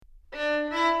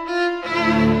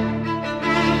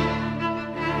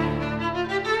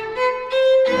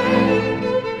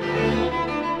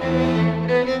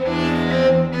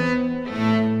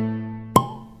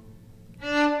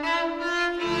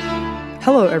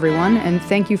everyone, and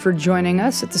thank you for joining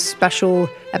us at the special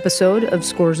episode of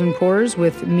Scores and Pours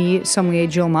with me, sommelier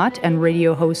Jill Mott, and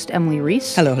radio host Emily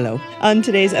Reese. Hello, hello. On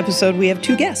today's episode, we have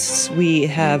two guests. We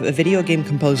have a video game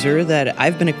composer that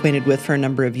I've been acquainted with for a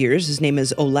number of years. His name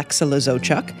is Olexa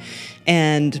Lazochuk.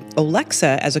 And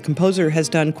Olexa, as a composer, has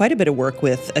done quite a bit of work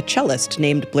with a cellist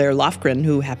named Blair Lofgren,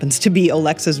 who happens to be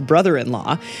Olexa's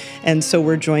brother-in-law. And so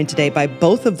we're joined today by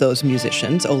both of those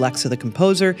musicians, Olexa the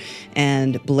composer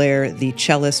and Blair the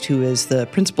cellist, who is the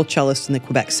principal cellist in the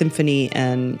Quebec Symphony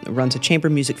and runs a chamber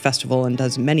music festival and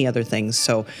does many other things.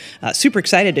 So super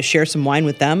excited to share some wine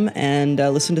with them and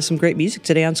listen to some great music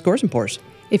today on Scores and Pours.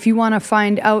 If you want to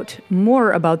find out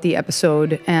more about the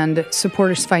episode and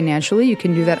support us financially, you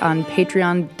can do that on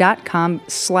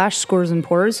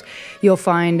patreon.com/scoresandpours. You'll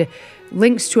find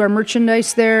links to our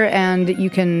merchandise there, and you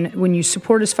can, when you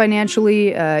support us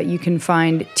financially, you can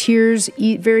find tiers,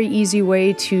 very easy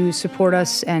way to support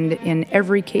us, and in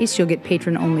every case, you'll get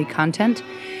patron-only content,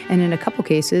 and in a couple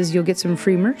cases, you'll get some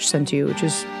free merch sent to you, which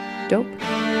is dope.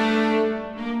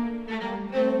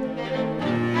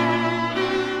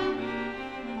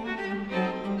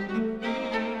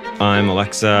 I'm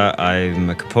Olexa.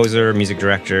 I'm a composer, music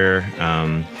director.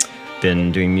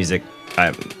 Been doing music.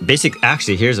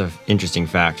 Actually, here's an interesting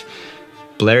fact.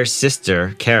 Blair's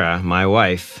sister, Kara, my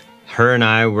wife, her and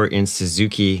I were in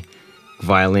Suzuki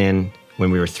violin when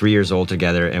we were 3 years old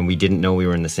together, and we didn't know we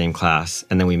were in the same class.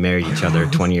 And then we married each other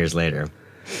 20 years later.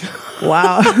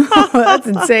 Wow, that's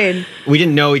insane. We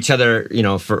didn't know each other,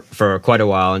 for quite a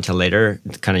while until later,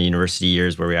 kind of university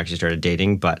years where we actually started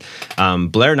dating. But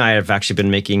Blair and I have actually been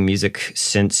making music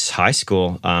since high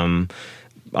school.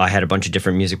 I had a bunch of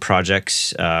different music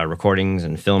projects, recordings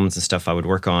and films and stuff I would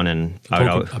work on. And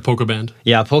a polka band?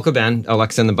 Yeah, a polka band,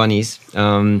 Olexa and the Bunnies.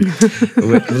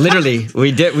 Literally,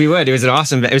 we would. It was an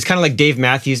awesome, it was kind of like Dave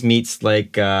Matthews meets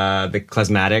like the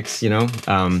Klezmatics,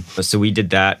 So we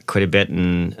did that quite a bit,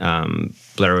 and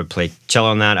Blair would play cello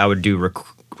on that. I would do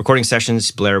recording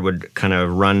sessions. Blair would kind of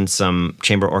run some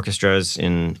chamber orchestras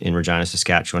in Regina,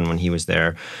 Saskatchewan when he was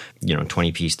there,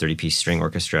 20-piece, 30-piece string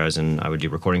orchestras, and I would do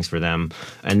recordings for them.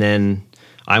 And then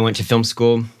I went to film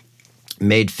school,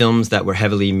 made films that were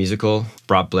heavily musical,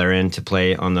 brought Blair in to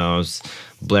play on those.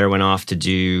 Blair went off to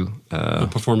do a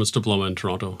performance diploma in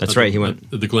Toronto. That's right. He went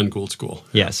at the Glenn Gould School.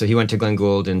 Yeah, so he went to Glenn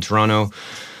Gould in Toronto.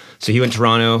 So he went to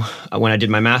Toronto. When I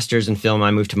did my master's in film, I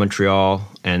moved to Montreal,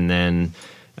 and then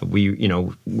we,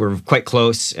 were quite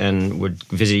close and would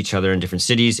visit each other in different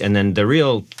cities. And then the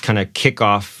real kind of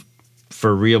kickoff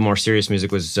for real, more serious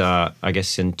music was, I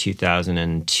guess, in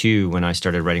 2002 when I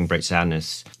started writing Bright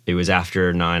Sadness. It was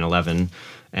after 9/11.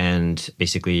 And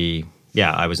basically,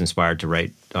 I was inspired to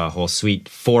write a whole suite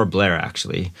for Blair,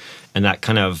 actually. And that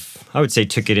kind of, I would say,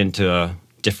 took it into a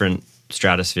different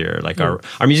stratosphere. Like our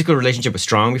musical relationship was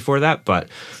strong before that, but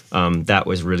that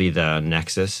was really the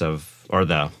nexus or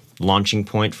the launching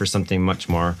point for something much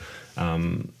more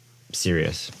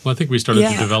serious. Well, I think we started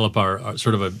to develop our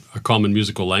sort of a common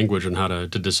musical language and how to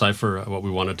decipher what we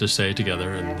wanted to say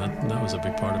together, and that was a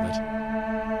big part of it.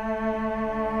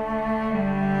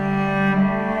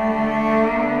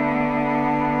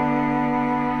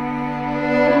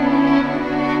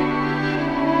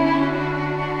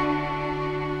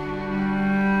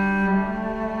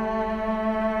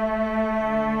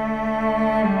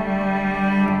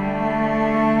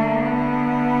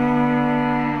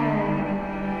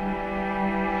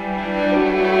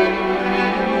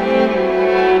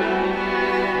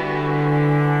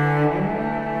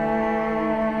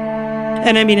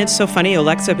 And I mean, it's so funny,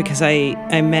 Olexa, because I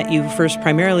met you first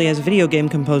primarily as a video game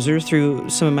composer through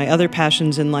some of my other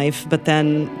passions in life. But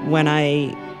then when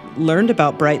I learned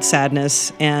about Bright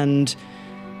Sadness and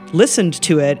listened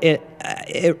to it,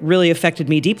 it really affected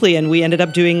me deeply. And we ended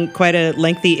up doing quite a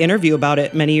lengthy interview about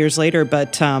it many years later.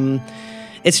 But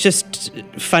it's just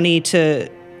funny to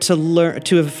learn,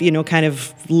 to have, kind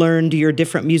of learned your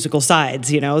different musical sides,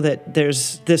 that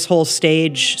there's this whole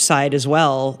stage side as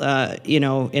well,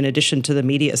 in addition to the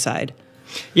media side.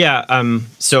 Yeah.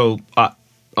 So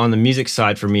on the music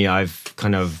side for me, I've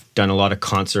kind of done a lot of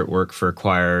concert work for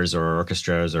choirs or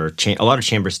orchestras or a lot of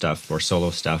chamber stuff or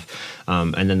solo stuff.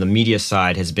 And then the media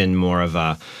side has been more of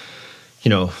a,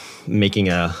 making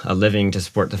a living to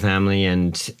support the family.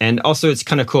 And also it's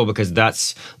kind of cool because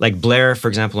that's like Blair, for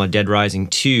example, on Dead Rising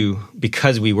 2,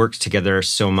 because we worked together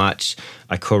so much,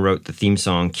 I co-wrote the theme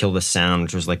song, Kill the Sound,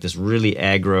 which was like this really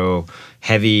aggro,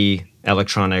 heavy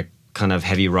electronic kind of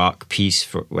heavy rock piece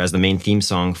as the main theme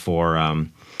song for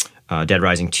Dead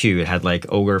Rising 2. It had like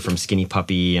Ogre from Skinny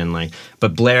Puppy and like,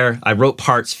 but Blair, I wrote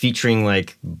parts featuring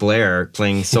like Blair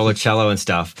playing solo cello and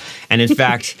stuff. And in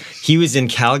fact, he was in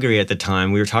Calgary at the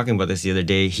time. We were talking about this the other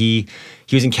day. He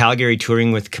was in Calgary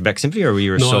touring with Quebec Symphony, or were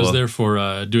you solo? No, I was there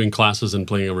for doing classes and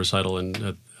playing a recital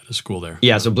at a school there.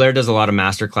 Yeah, so Blair does a lot of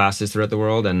master classes throughout the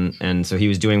world, and so he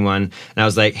was doing one. And I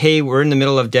was like, hey, we're in the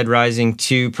middle of Dead Rising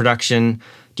 2 production.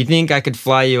 Do you think I could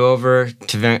fly you over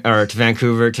to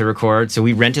Vancouver to record? So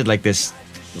we rented like this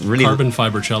really carbon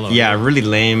fiber cello. Yeah, really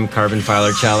lame carbon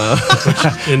fiber cello.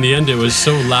 In the end, it was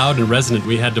so loud and resonant,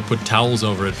 we had to put towels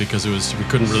over it because we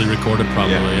couldn't really record it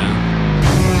properly. Yeah.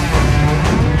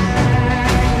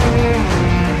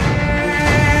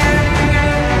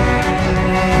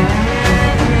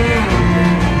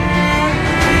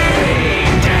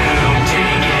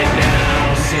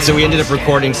 So we ended up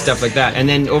recording stuff like that. And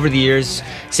then over the years,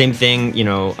 same thing,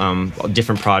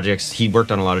 different projects. He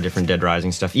worked on a lot of different Dead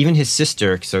Rising stuff. Even his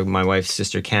sister, so my wife's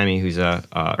sister, Cami, who's a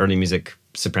early music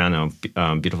soprano,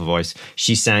 beautiful voice,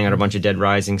 she sang out a bunch of Dead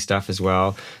Rising stuff as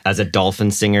well as a dolphin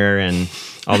singer and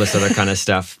all this other kind of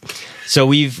stuff. So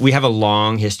we have a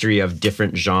long history of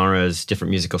different genres, different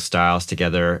musical styles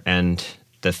together, and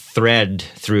the thread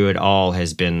through it all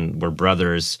has been we're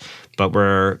brothers, but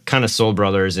we're kind of soul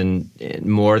brothers and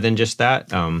more than just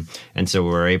that. And so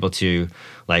we're able to,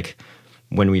 like,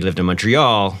 when we lived in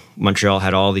Montreal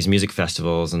had all these music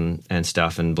festivals and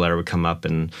stuff, and Blair would come up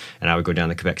and I would go down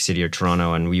to Quebec City or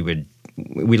Toronto, and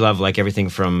we love like everything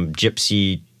from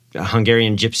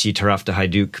Hungarian gypsy to Taraf de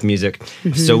Hajduk music.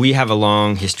 Mm-hmm. So we have a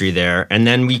long history there, and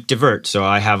then we divert. So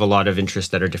I have a lot of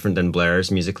interests that are different than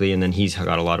Blair's musically, and then he's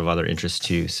got a lot of other interests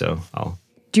too. So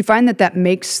Do you find that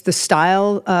makes the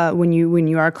style when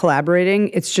you are collaborating?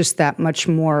 It's just that much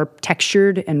more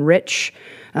textured and rich,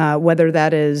 whether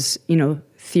that is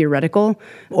theoretical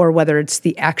or whether it's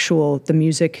the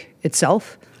music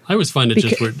itself. I always find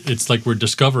it's like we're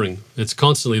discovering. It's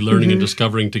constantly learning and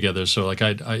discovering together. So like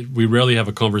we rarely have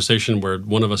a conversation where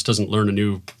one of us doesn't learn a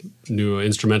new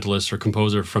instrumentalist or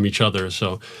composer from each other.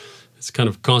 So it's kind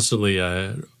of constantly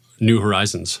new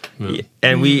horizons. Yeah.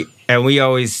 And we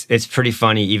always, it's pretty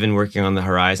funny, even working on the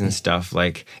Horizon stuff,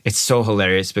 like it's so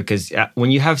hilarious because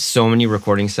when you have so many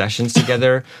recording sessions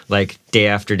together, like day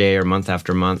after day or month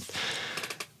after month,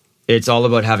 it's all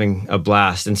about having a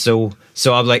blast. And so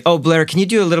I'm like, oh, Blair, can you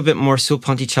do a little bit more sul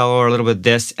ponticello or a little bit of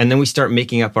this? And then we start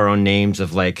making up our own names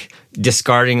of like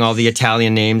discarding all the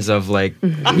Italian names of like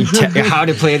how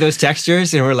to play those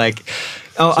textures. And we're like,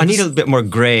 oh, so I need a bit more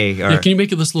gray. Can you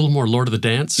make it this little more Lord of the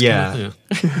Dance? Yeah.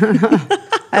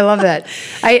 I love that.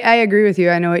 I agree with you.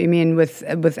 I know what you mean.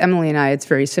 With Emily and I, it's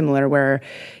very similar, where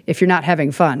if you're not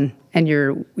having fun and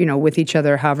you're with each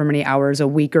other however many hours a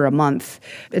week or a month,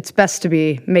 it's best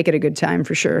to make it a good time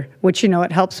for sure. Which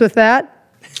it helps with that.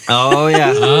 Oh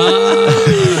yeah.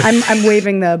 I'm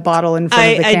waving the bottle in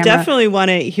front of the camera. I definitely want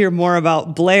to hear more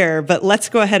about Blair, but let's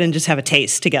go ahead and just have a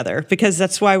taste together, because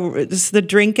that's why the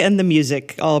drink and the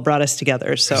music all brought us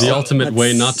together. So the ultimate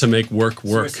way not to make work. So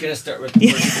we're going to start with the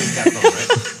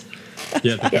Cabernet, right?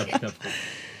 Yeah, the Cabernet.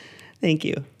 Thank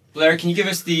you. Blair, can you give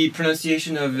us the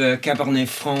pronunciation of Cabernet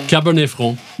Franc? Cabernet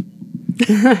Franc.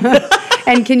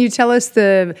 And can you tell us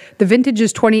the vintage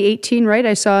is 2018, right?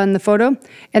 I saw in the photo.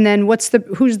 And then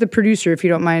who's the producer, if you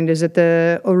don't mind? Is it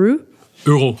the Heureux?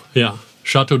 Heureux, yeah.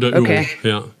 Chateau de Heureux,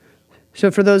 yeah. So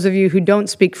for those of you who don't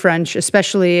speak French,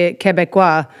 especially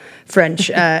Quebecois French,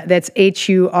 that's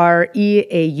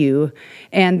Hureau,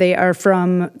 and they are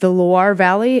from the Loire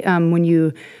Valley.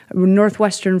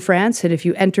 Northwestern France, and if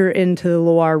you enter into the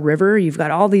Loire River, you've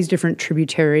got all these different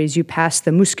tributaries. You pass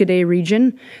the Muscadet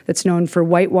region that's known for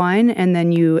white wine, and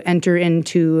then you enter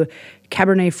into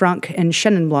Cabernet Franc and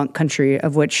Chenin Blanc country,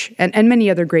 of which, and many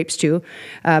other grapes too,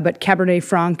 but Cabernet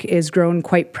Franc is grown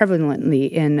quite prevalently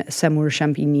in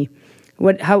Semur-Champigny.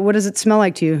 What does it smell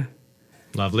like to you?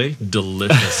 Lovely.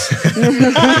 Delicious.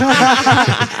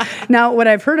 Now, what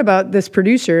I've heard about this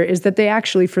producer is that they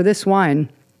actually, for this wine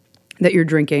that you're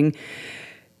drinking,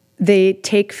 they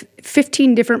take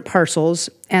 15 different parcels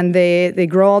and they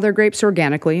grow all their grapes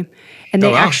organically, and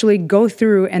they actually go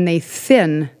through and they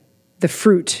thin the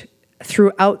fruit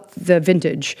throughout the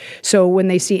vintage. So when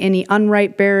they see any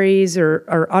unripe berries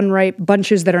or unripe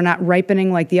bunches that are not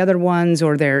ripening like the other ones,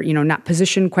 or they're not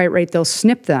positioned quite right, they'll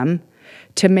snip them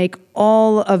to make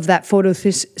all of that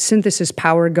photosynthesis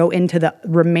power go into the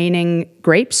remaining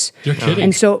grapes. You're kidding.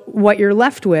 And so what you're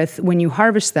left with when you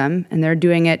harvest them, and they're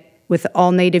doing it with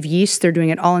all native yeast, they're doing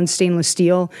it all in stainless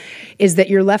steel, is that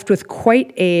you're left with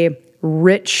quite a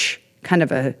rich, kind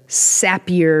of a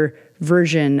sappier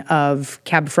version of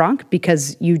Cab Franc,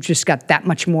 because you just got that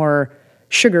much more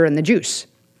sugar in the juice.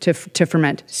 to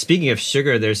ferment. Speaking of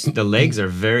sugar, the legs are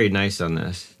very nice on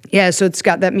this. Yeah, so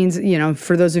that means,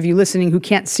 for those of you listening who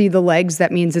can't see the legs,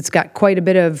 that means it's got quite a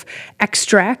bit of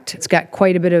extract. It's got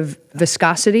quite a bit of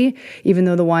viscosity, even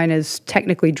though the wine is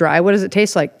technically dry. What does it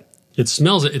taste like? It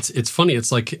smells. It's funny.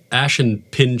 It's like ashen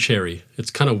pin cherry. It's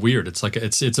kind of weird. It's like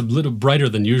it's a little brighter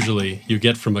than usually you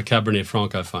get from a Cabernet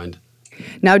Franc, I find.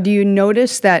 Now, do you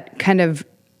notice that kind of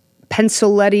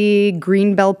pencil-letty,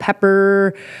 green bell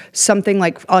pepper, something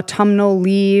like autumnal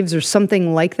leaves or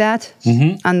something like that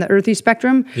on the earthy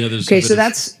spectrum? Yeah, there's okay. So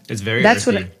that's earthy.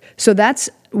 That's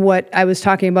what I was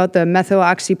talking about. The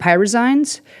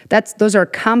methoxypyrazines. Those are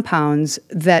compounds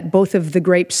that both of the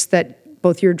grapes that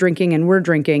both you're drinking and we're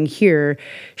drinking here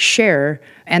share,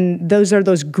 and those are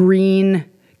those green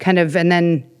kind of, and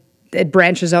then it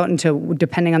branches out into,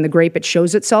 depending on the grape, it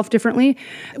shows itself differently.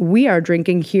 We are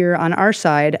drinking here on our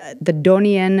side the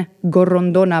Donien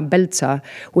Gorondona Belța,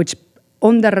 which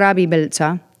Ondarabi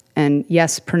Belța, and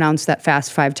yes, pronounce that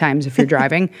fast 5 times if you're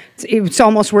driving. It's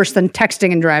almost worse than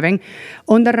texting and driving.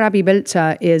 Ondarabi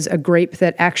Belța is a grape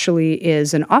that actually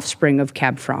is an offspring of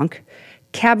Cab Franc.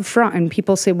 Cab Franc, and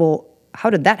people say, well, how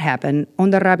did that happen?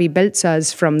 Ondarabi Belța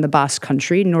is from the Basque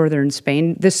Country, northern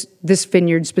Spain. This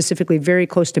vineyard specifically very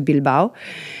close to Bilbao.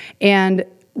 And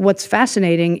what's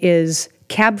fascinating is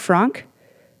Cab Franc,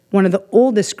 one of the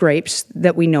oldest grapes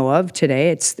that we know of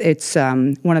today. It's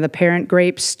one of the parent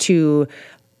grapes to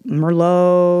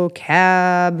Merlot,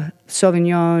 Cab,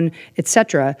 Sauvignon,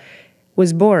 etc.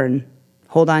 Was born,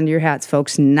 hold on to your hats,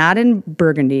 folks, not in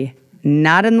Burgundy,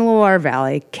 not in the Loire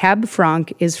Valley. Cab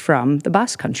Franc is from the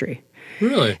Basque Country.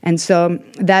 Really? And so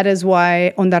that is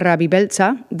why Ondarabi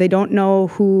Belța, they don't know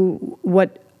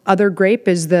what other grape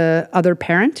is the other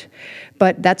parent,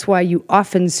 but that's why you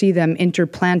often see them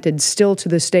interplanted still to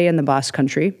this day in the Basque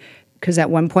Country, because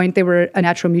at one point they were a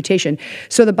natural mutation.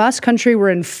 So the Basque Country, we're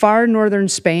in far northern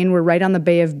Spain. We're right on the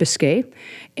Bay of Biscay.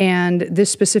 And this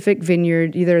specific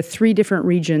vineyard, there are 3 different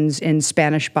regions in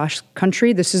Spanish Basque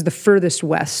Country. This is the furthest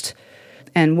west.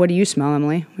 And what do you smell,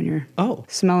 Emily, when you're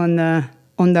smelling the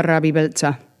Ondarabi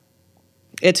Belța?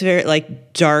 It's very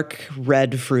dark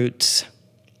red fruits.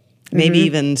 Maybe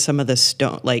even some of the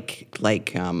stone, like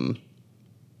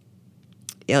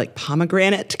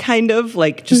pomegranate, kind of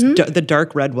the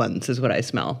dark red ones is what I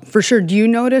smell. For sure. Do you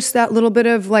notice that little bit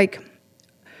of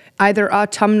either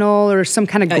autumnal or some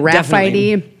kind of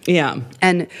graphite-y? Yeah.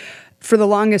 And for the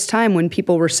longest time, when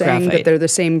people were saying that they're the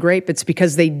same grape, it's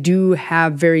because they do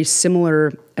have very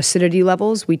similar acidity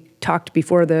levels. We talked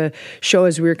before the show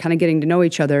as we were kind of getting to know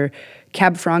each other.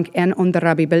 Cab Franc and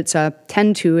Ondarabi Belța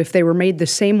tend to, if they were made the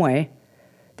same way,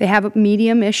 they have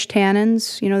medium-ish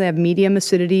tannins. They have medium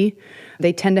acidity.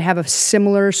 They tend to have a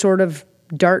similar sort of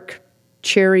dark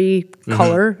cherry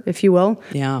color, if you will.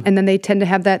 Yeah. And then they tend to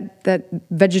have that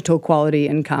vegetal quality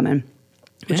in common,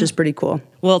 which is pretty cool.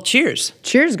 Well, cheers.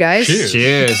 Cheers, guys.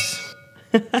 Cheers.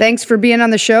 Thanks for being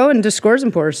on the show and to Scores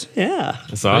and Pours. Yeah.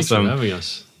 That's awesome. Thanks for having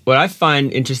us. What I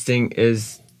find interesting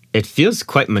is it feels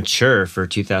quite mature for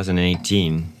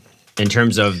 2018 in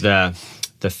terms of the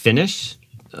finish.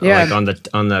 Yeah. On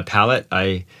the palate,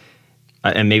 I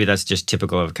and maybe that's just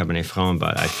typical of Cabernet Franc,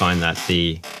 but I find that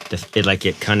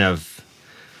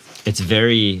it's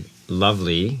very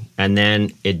lovely, and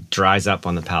then it dries up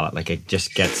on the palate. It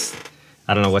just gets,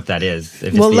 I don't know what that is.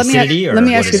 If it's the acidity let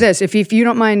me ask you this. If you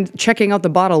don't mind checking out the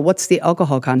bottle, what's the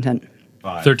alcohol content?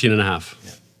 13.5.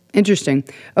 Yeah. Interesting.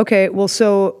 Okay, well,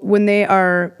 so when they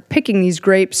are picking these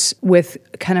grapes with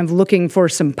kind of looking for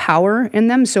some power in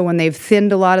them, so when they've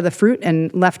thinned a lot of the fruit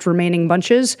and left remaining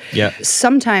bunches,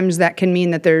 sometimes that can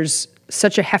mean that there's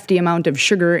such a hefty amount of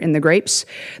sugar in the grapes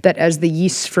that as the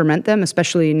yeasts ferment them,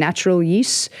 especially natural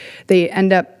yeasts, they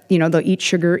end up, they'll eat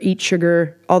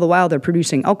sugar, all the while they're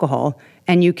producing alcohol,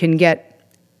 and you can get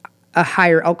a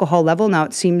higher alcohol level. Now,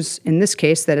 it seems in this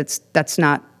case that that's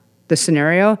not the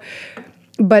scenario.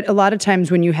 But a lot of times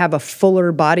when you have a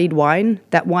fuller bodied wine,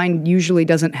 that wine usually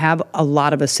doesn't have a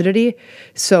lot of acidity.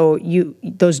 So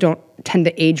those don't tend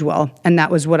to age well. And that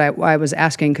was what I was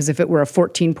asking, because if it were a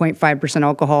 14.5%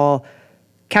 alcohol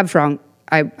Cab Franc,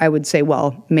 I would say,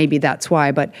 well, maybe that's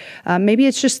why. But maybe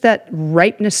it's just that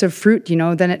ripeness of fruit,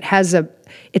 then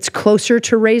it's closer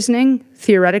to raisining,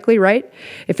 theoretically, right?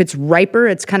 If it's riper,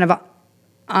 it's kind of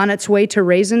on its way to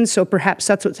raisin. So perhaps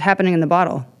that's what's happening in the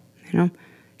bottle,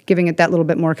 giving it that little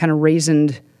bit more kind of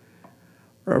raisined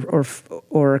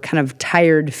or kind of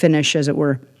tired finish, as it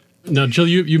were. Now, Jill,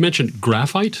 you mentioned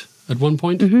graphite at one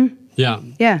point. Mm-hmm. Yeah.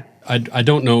 Yeah. I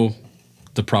don't know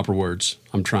the proper words.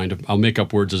 I'll make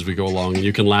up words as we go along, and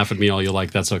you can laugh at me all you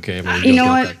like. That's okay. You know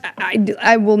what?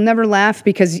 I will never laugh,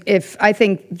 because if I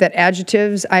think that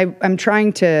adjectives, I'm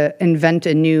trying to invent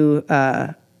a new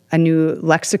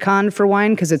lexicon for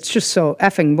wine, because it's just so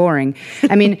effing boring.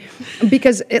 I mean,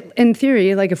 because in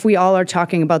theory, like if we all are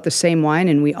talking about the same wine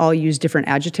and we all use different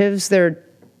adjectives,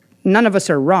 none of us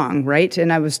are wrong, right?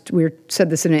 And we said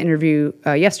this in an interview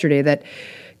yesterday, that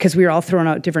because we were all throwing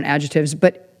out different adjectives,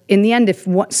 but in the end, if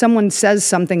someone says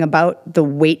something about the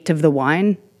weight of the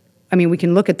wine, I mean, we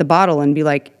can look at the bottle and be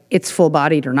like, it's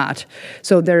full-bodied or not.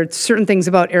 So there are certain things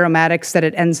about aromatics that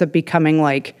it ends up becoming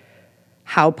like,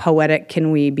 how poetic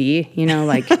can we be? You know,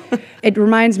 like it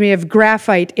reminds me of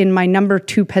graphite in my number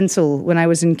 2 pencil when I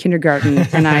was in kindergarten,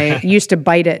 and I used to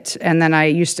bite it, and then I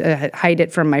used to hide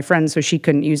it from my friend so she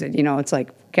couldn't use it. You know, it's like,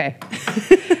 okay.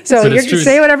 So you can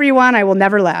say whatever you want. I will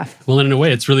never laugh. Well, in a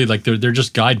way, it's really like they're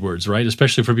just guide words, right?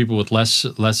 Especially for people with less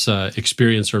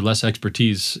experience or less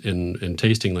expertise in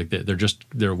tasting. Like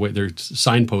they're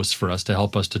signposts for us to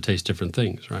help us to taste different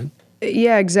things, right?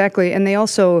 Yeah, exactly. And they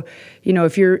also, you know,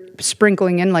 if you're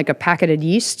sprinkling in like a packeted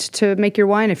yeast to make your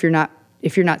wine, if you're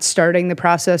not starting the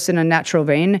process in a natural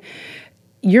vein,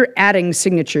 you're adding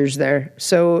signatures there.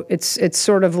 So it's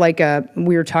sort of like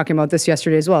we were talking about this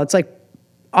yesterday as well. It's like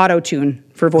auto-tune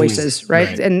for voices,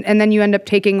 right? And then you end up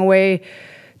taking away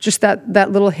just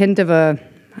that little hint of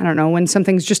I don't know, when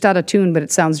something's just out of tune, but it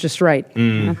sounds just right.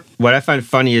 Yeah. What I find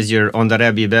funny is your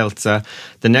Ondarebi Belza.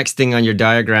 The next thing on your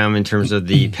diagram in terms of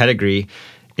the pedigree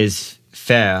is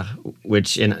fer,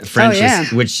 which in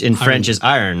French is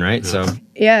iron, right? Yeah. So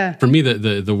yeah. For me,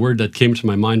 the word that came to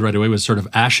my mind right away was sort of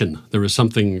ashen. There was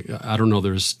something, I don't know,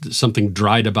 there's something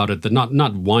dried about it, that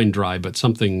not wine dry, but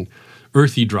something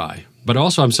earthy dry. But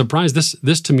also, I'm surprised,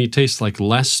 this to me tastes like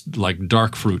less like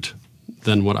dark fruit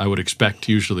than what I would expect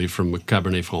usually from a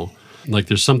Cabernet Franc. Like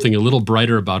there's something a little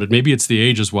brighter about it. Maybe it's the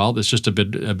age as well. It's just a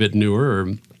bit newer.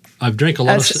 I've drank a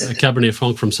lot of Cabernet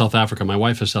Franc from South Africa. My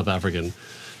wife is South African.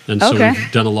 And so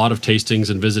we've done a lot of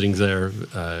tastings and visitings there.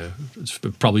 It's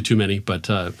probably too many, but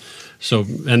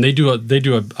and they do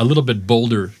a little bit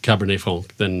bolder Cabernet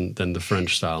Franc than the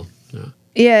French style. Yeah.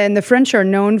 Yeah, and the French are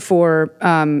known for,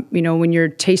 when you're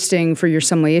tasting for your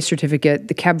sommelier certificate,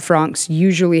 the Cab Francs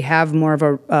usually have more of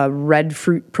a red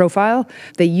fruit profile.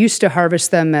 They used to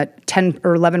harvest them at 10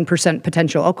 or 11%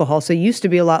 potential alcohol, so it used to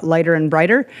be a lot lighter and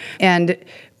brighter. And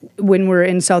when we're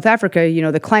in South Africa, you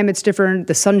know, the climate's different,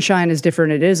 the sunshine is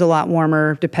different, it is a lot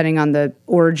warmer depending on the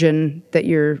origin that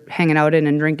you're hanging out in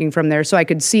and drinking from there. So I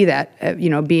could see that,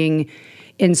 being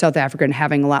in South Africa and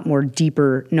having a lot more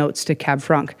deeper notes to Cab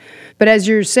Franc. But as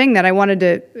you're saying that, I wanted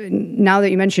to, now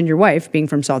that you mentioned your wife being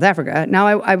from South Africa,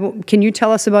 now can you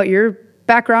tell us about your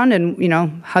background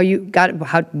and, how you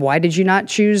why did you not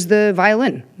choose the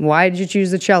violin? Why did you choose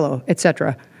the cello,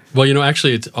 etc.? Well,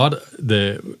 actually it's odd.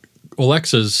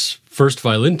 Olexa's first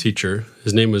violin teacher,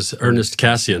 his name was Ernest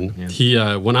Cassian. Yeah. He,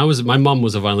 my mom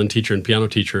was a violin teacher and piano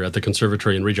teacher at the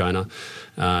conservatory in Regina,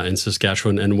 in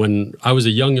Saskatchewan. And when I was a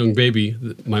young baby,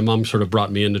 my mom sort of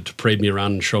brought me in to parade me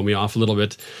around and show me off a little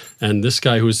bit. And this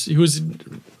guy, he was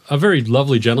a very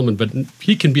lovely gentleman, but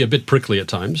he can be a bit prickly at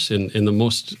times in the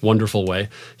most wonderful way.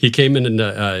 He came in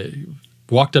and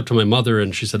walked up to my mother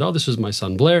and she said, "Oh, this is my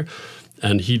son Blair."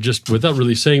 And he just, without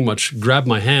really saying much, grabbed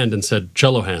my hand and said,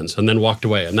 "Cello hands," and then walked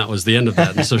away. And that was the end of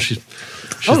that. And so she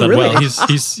thought, really? Well,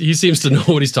 he seems to know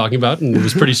what he's talking about and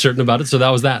was pretty certain about it. So that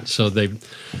was that. So they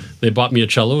bought me a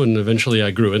cello and eventually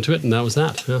I grew into it. And that was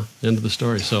that. Yeah, end of the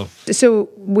story. So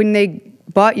when they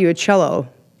bought you a cello,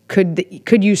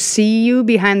 could you see you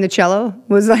behind the cello?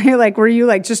 Was were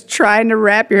you just trying to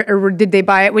rap or did they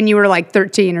buy it when you were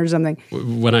 13 or something?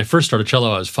 When I first started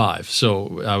cello, I was 5.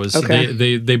 So I was,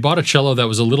 they bought a cello that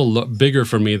was a little bigger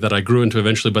for me that I grew into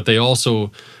eventually, but they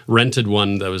also rented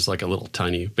one that was like a little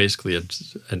tiny, basically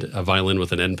a violin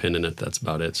with an end pin in it. That's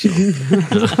about it. So.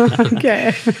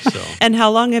 Okay. And how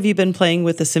long have you been playing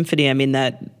with the symphony? I mean,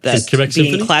 that being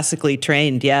Symphony? classically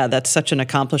trained, that's such an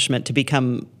accomplishment to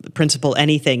become principal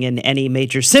anything in any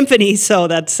major symphony. So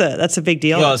that's a big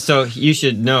deal. Well, so you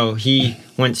should know he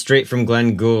went straight from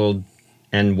Glenn Gould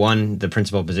and won the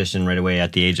principal position right away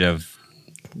at the age of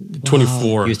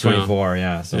 24. He was 24,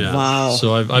 yeah. So. Yeah. Wow.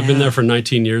 So I've been there for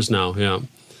 19 years now. Yeah.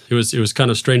 It was kind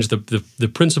of strange.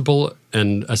 The principal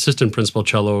and assistant principal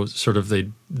cello sort of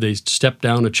they stepped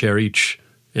down a chair each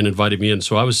and invited me in.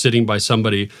 So I was sitting by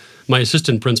somebody. My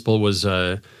assistant principal was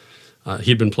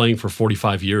he'd been playing for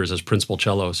 45 years as principal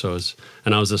cello.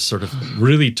 And I was this sort of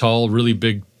really tall, really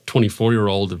big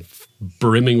 24-year-old,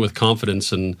 brimming with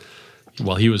confidence. And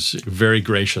well, he was very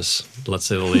gracious, let's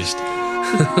say the least.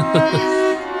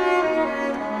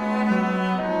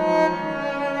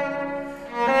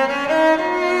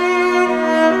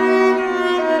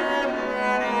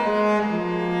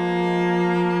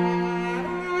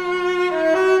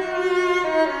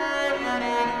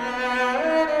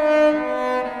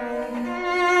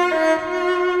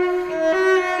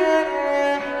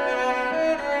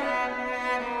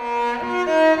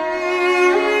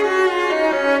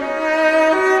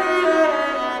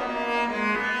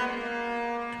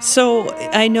 So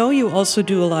I know you also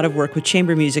do a lot of work with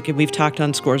chamber music, and we've talked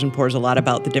on Scores and Pours a lot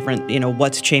about the different,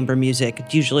 what's chamber music.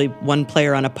 It's usually one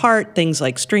player on a part, things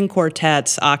like string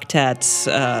quartets, octets,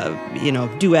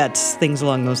 duets, things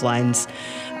along those lines.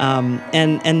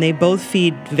 And they both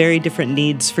feed very different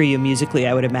needs for you musically,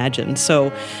 I would imagine.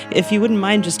 So if you wouldn't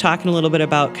mind just talking a little bit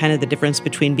about kind of the difference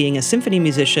between being a symphony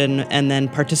musician and then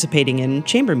participating in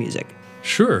chamber music.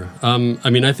 Sure.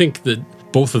 I think that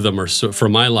both of them are, for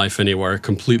my life anyway,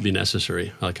 completely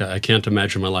necessary. Like I can't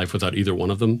imagine my life without either one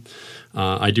of them.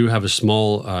 I do have a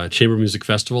small chamber music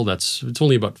festival it's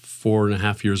only about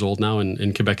 4.5 years old now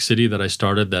in Quebec City that I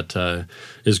started that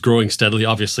is growing steadily.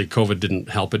 Obviously, COVID didn't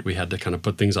help it. We had to kind of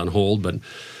put things on hold, but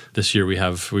this year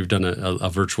we've done a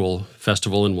virtual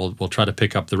festival, and we'll try to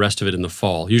pick up the rest of it in the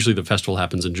fall. Usually the festival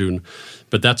happens in June,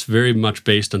 but that's very much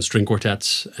based on string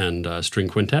quartets and string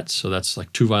quintets. So that's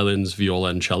like 2 violins, viola,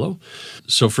 and cello.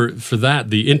 So for that,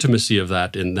 the intimacy of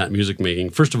that in that music making,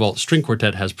 first of all, string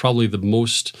quartet has probably the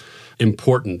most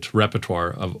important repertoire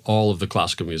of all of the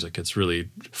classical music. It's really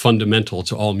fundamental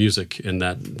to all music in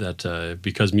that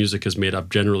because music is made up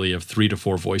generally of 3 to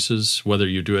 4 voices, whether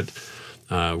you do it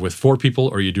with 4 people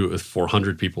or you do it with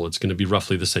 400 people, it's going to be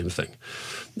roughly the same thing.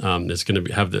 It's going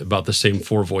to have about the same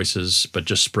 4 voices, but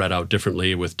just spread out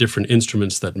differently with different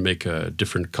instruments that make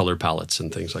different color palettes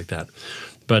and things like that.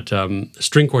 But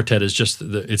string quartet is just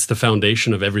it's the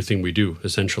foundation of everything we do,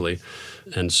 essentially.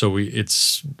 And so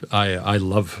I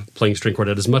love playing string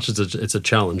quartet as much as it's a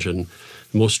challenge. And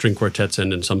most string quartets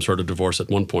end in some sort of divorce at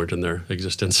one point in their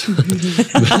existence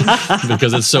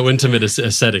because it's so intimate a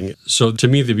setting. So to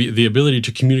me, the ability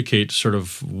to communicate sort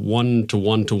of one to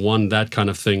one, that kind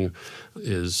of thing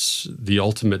is the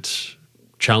ultimate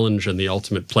challenge and the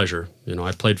ultimate pleasure.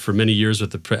 I played for many years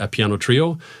with a piano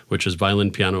trio, which is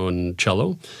violin, piano, and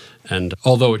cello. And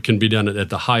although it can be done at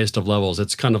the highest of levels,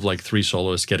 it's kind of like 3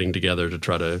 soloists getting together to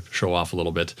try to show off a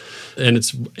little bit. And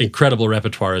it's incredible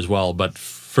repertoire as well. But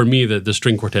for me, the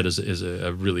string quartet is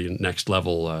a really next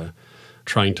level,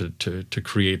 trying to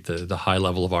create the high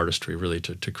level of artistry, really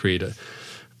to create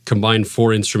combine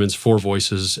 4 instruments, 4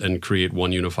 voices, and create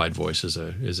one unified voice is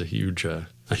a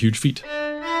huge feat.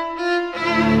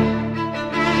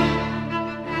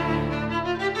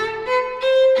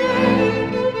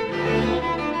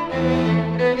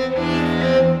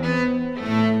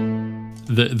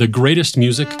 The greatest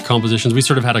music compositions, we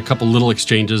sort of had a couple little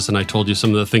exchanges, and I told you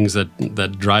some of the things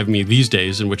that drive me these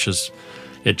days, and which is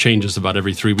it changes about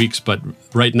every 3 weeks. But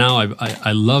right now,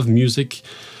 I love music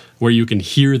where you can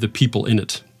hear the people in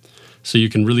it. So you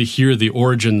can really hear the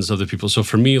origins of the people. So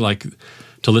for me, like,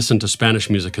 to listen to Spanish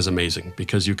music is amazing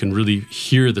because you can really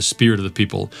hear the spirit of the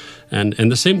people, and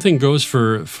the same thing goes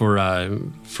for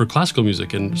classical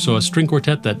music. And so a string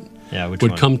quartet that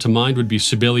would come to mind would be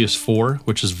Sibelius 4,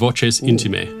 which is Voces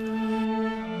Intimae.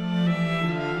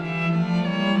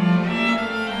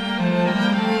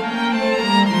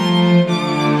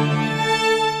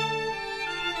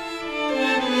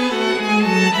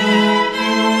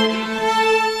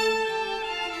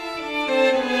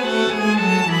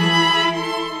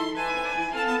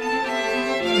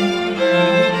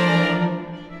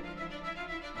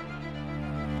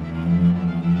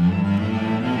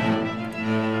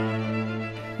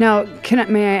 Now,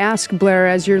 may I ask, Blair,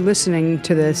 as you're listening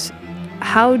to this,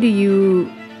 how do you,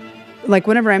 like,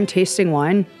 whenever I'm tasting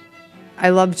wine, I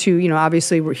love to,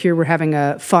 obviously we're having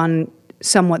a fun,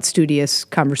 somewhat studious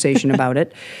conversation about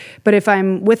it. But if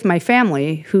I'm with my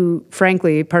family, who,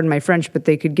 frankly, pardon my French, but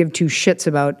they could give 2 shits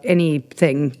about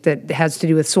anything that has to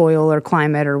do with soil or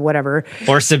climate or whatever.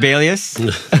 Or Sibelius.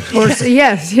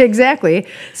 Yes, exactly.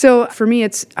 So for me,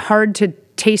 it's hard to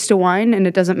taste a wine, and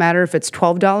it doesn't matter if it's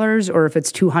 $12 or if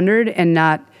it's $200, and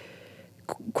not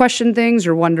question things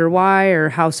or wonder why or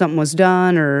how something was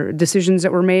done or decisions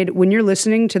that were made. When you're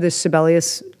listening to this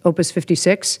Sibelius Opus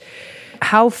 56,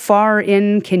 how far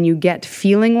in can you get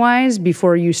feeling-wise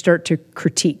before you start to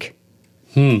critique?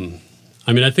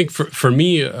 I think for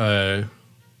me,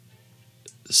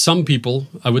 some people,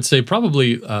 I would say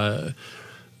probably...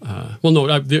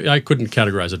 I couldn't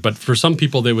categorize it, but for some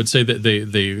people, they would say that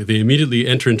they immediately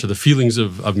enter into the feelings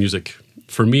of music.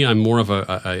 For me, I'm more of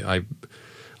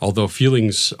although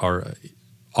feelings are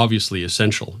obviously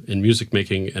essential in music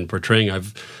making and portraying,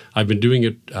 I've been doing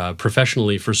it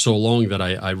professionally for so long that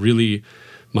I really,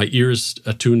 my ears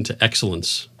attuned to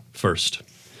excellence first.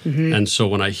 Mm-hmm. And so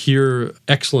when I hear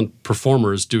excellent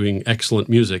performers doing excellent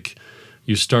music,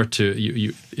 it starts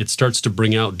to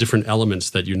bring out different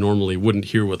elements that you normally wouldn't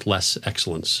hear with less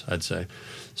excellence, I'd say.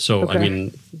 So,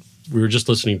 okay. We were just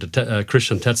listening to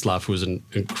Christian Tetzlaff, who's an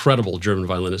incredible German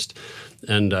violinist,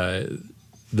 and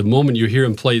the moment you hear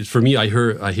him play, for me, I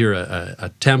hear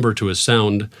a timbre to his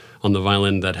sound on the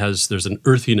violin that there's an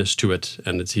earthiness to it,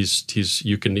 and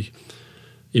you can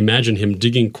imagine him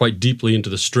digging quite deeply into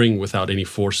the string without any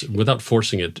force, without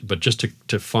forcing it, but just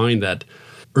to find that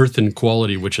earthen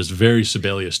quality, which is very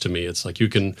Sibelius to me. It's like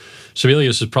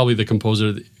Sibelius is probably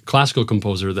the classical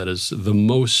composer that is the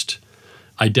most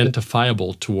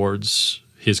identifiable towards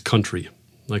his country.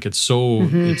 Like it's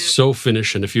so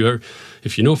Finnish, and if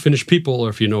you know Finnish people or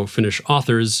if you know Finnish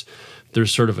authors,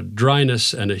 there's sort of a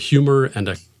dryness and a humor and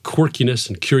a quirkiness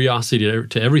and curiosity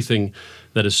to everything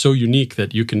that is so unique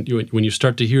that when you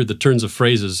start to hear the turns of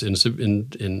phrases in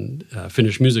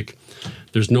Finnish music,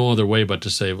 there's no other way but to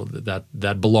say, well,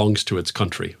 that belongs to its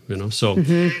country, you know. So,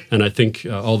 and I think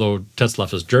although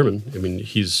Tetzlaff is German, I mean,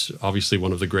 he's obviously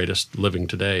one of the greatest living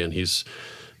today, and he's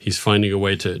finding a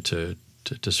way to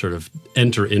sort of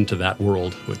enter into that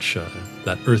world, which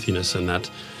that earthiness and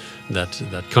that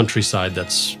countryside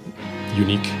that's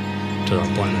unique to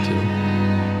our planet, you know.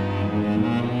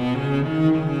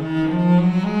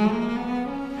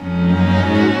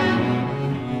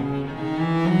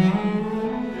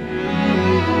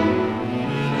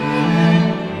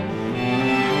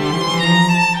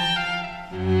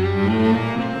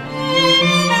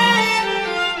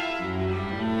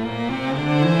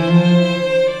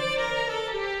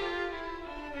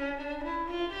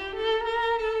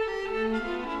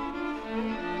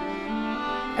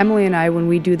 Emily and I, when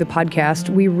we do the podcast,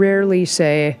 we rarely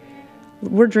say,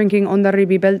 we're drinking Ondari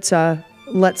Bibelza,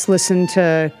 let's listen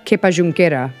to Kepa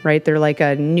Junquera, right? They're like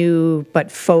a new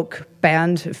but folk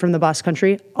band from the Basque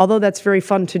Country. Although that's very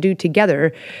fun to do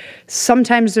together,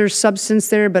 sometimes there's substance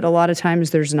there, but a lot of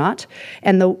times there's not.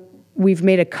 And we've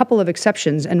made a couple of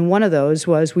exceptions, and one of those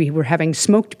was we were having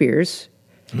smoked beers,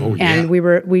 and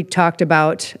we talked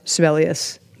about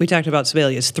Sibelius. We talked about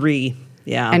Sibelius 3.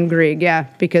 Yeah. And Grieg, yeah,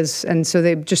 so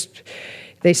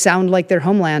they sound like their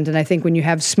homeland. And I think when you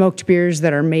have smoked beers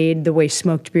that are made the way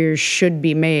smoked beers should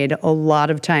be made, a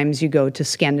lot of times you go to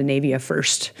Scandinavia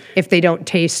first, if they don't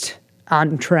taste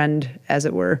on trend, as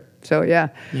it were. So yeah,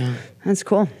 that's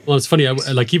cool. Well, it's funny,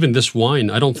 like even this wine,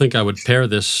 I don't think I would pair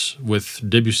this with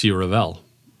Debussy or Ravel.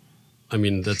 I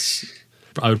mean,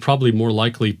 I would probably more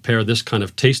likely pair this kind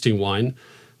of tasting wine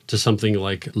to something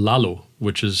like Lalo,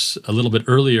 which is a little bit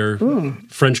earlier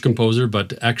French composer,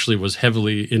 but actually was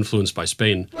heavily influenced by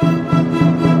Spain.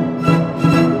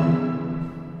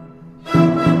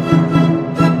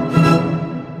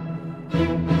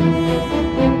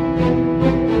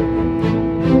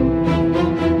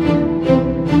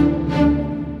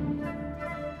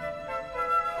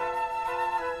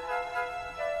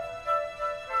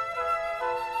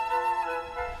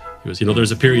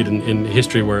 There's a period in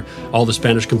history where all the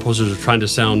Spanish composers are trying to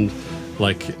sound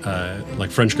like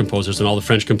French composers, and all the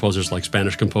French composers like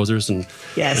Spanish composers, and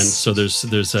so there's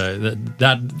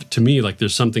that to me, like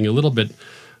there's something a little bit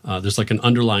there's like an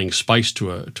underlying spice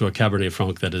to a Cabernet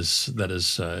Franc that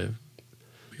is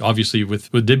obviously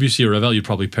with Debussy or Ravel you'd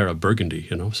probably pair a Burgundy,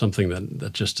 something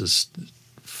that just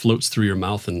floats through your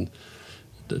mouth and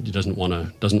doesn't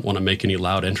want to make any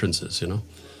loud entrances,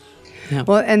 Yeah.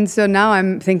 Well, and so now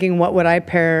I'm thinking, what would I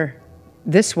pair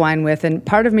this wine with? And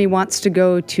part of me wants to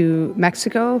go to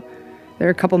Mexico. There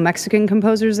are a couple Mexican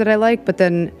composers that I like, but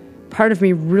then part of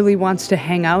me really wants to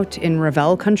hang out in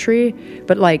Ravel country,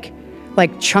 but like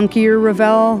chunkier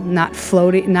Ravel, not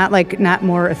floaty, not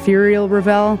more ethereal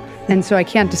Ravel. And so I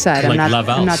can't decide. Like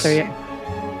I'm not there yet.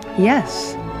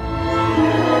 Yes.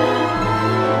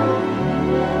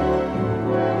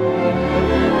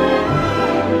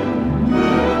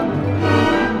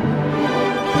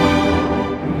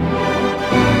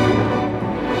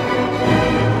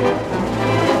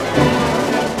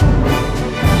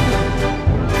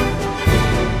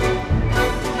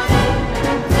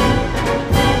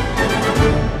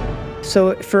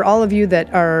 So for all of you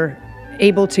that are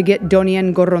able to get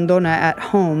Donien Gorondona at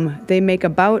home, they make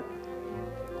in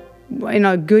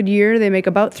a good year, they make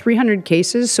about 300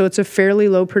 cases, so it's a fairly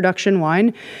low production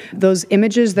wine. Those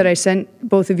images that I sent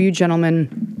both of you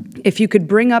gentlemen, if you could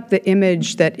bring up the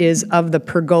image that is of the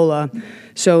pergola.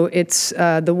 So it's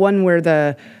the one where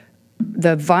the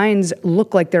vines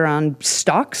look like they're on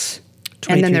stalks,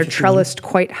 and then they're trellised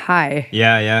quite high.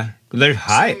 Yeah. They're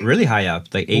high, really high up,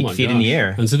 like 8 feet in the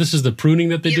air. And so this is the pruning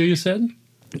that they do, you said?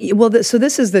 Well, so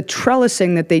this is the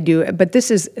trellising that they do, but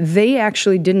they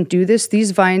actually didn't do this.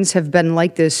 These vines have been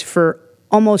like this for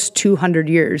almost 200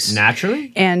 years.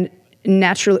 Naturally? And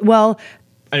naturally, well,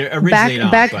 originally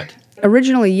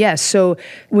originally, yes. So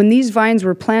when these vines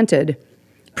were planted,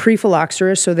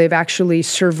 pre-phylloxera, so they've actually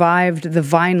survived the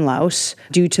vine louse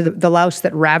due to the louse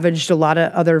that ravaged a lot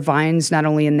of other vines, not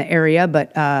only in the area,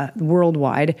 but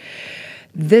worldwide.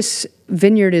 This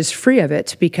vineyard is free of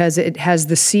it because it has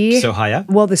the sea. So high up?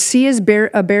 Well, the sea is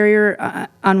a barrier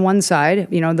on one side.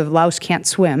 The louse can't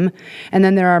swim, and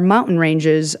then there are mountain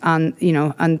ranges to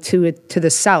the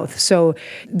south. So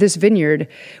this vineyard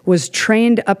was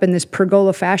trained up in this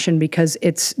pergola fashion because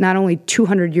it's not only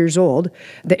 200 years old.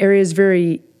 The area is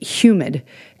very humid,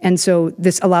 and so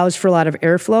this allows for a lot of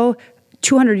airflow.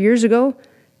 200 years ago,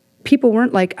 people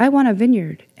weren't like, I want a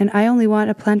vineyard and I only want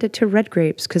to plant it to red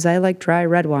grapes because I like dry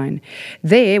red wine.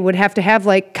 They would have to have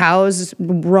like cows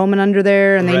roaming under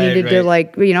there, and they needed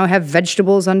to have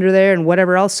vegetables under there and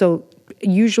whatever else. So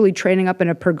usually training up in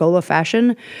a pergola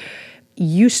fashion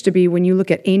used to be, when you look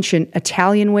at ancient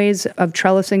Italian ways of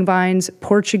trellising vines,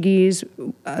 Portuguese,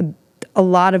 a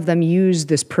lot of them used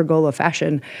this pergola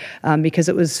fashion because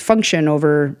it was function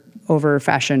over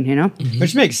fashion,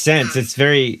 Which makes sense. It's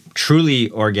very truly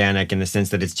organic in the sense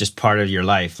that it's just part of your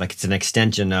life. Like, it's an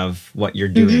extension of what you're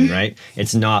doing, right?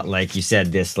 It's not, like you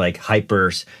said, this like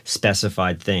hyper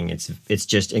specified thing. It's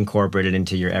just incorporated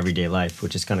into your everyday life,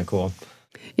 which is kind of cool.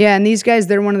 Yeah, and these guys,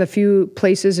 they're one of the few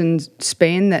places in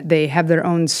Spain that they have their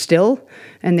own still,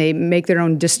 and they make their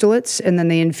own distillates, and then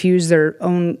they infuse their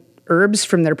own herbs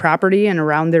from their property and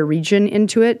around their region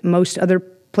into it. Most other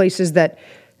places that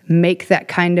make that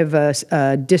kind of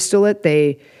a distillate,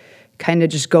 they kind of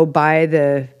just go by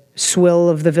the swill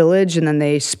of the village, and then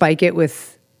they spike it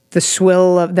with the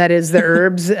swill that is the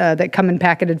herbs that come in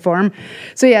packaged form.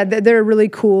 So yeah, they're a really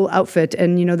cool outfit.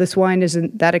 And this wine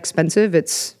isn't that expensive.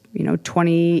 It's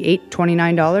 $28,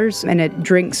 $29, and it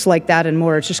drinks like that and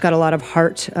more. It's just got a lot of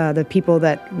heart. The people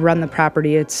that run the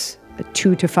property, it's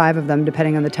 2 to 5 of them,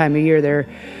 depending on the time of year.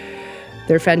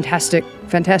 They're fantastic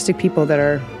people that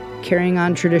are carrying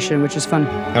on tradition, which is fun.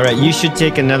 All right, you should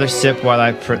take another sip while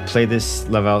I play this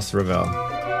La Valse Revel.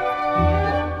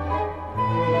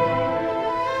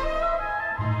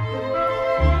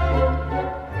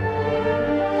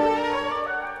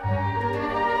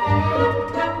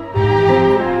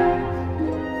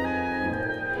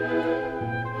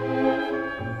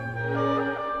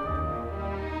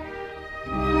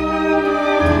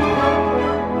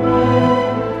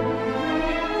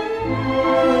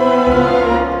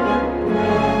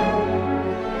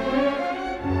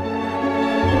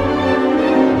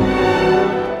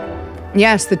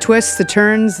 Yes, the twists, the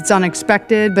turns, it's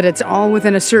unexpected, but it's all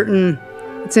within a certain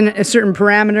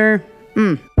parameter.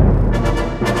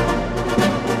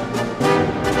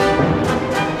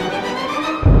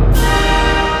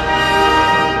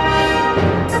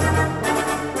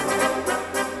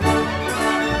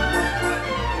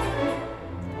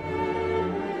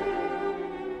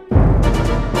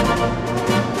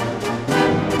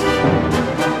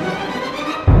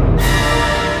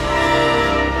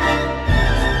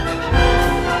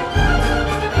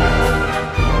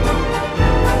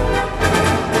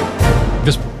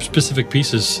 This specific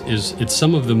piece it's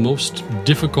some of the most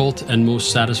difficult and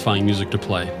most satisfying music to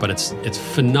play, but it's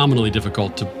phenomenally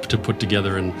difficult to put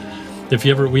together. And if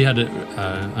you ever, we had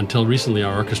until recently,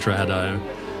 our orchestra had a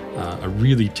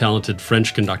really talented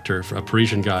French conductor, a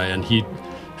Parisian guy, and he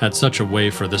had such a way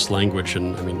for this language.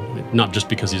 And I mean, not just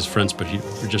because he's French, but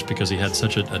just because he had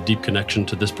such a deep connection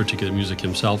to this particular music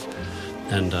himself.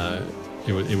 And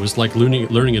it was like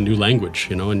learning a new language,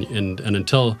 and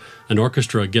until an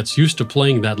orchestra gets used to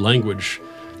playing that language,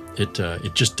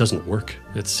 it just doesn't work.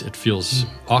 It feels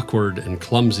awkward and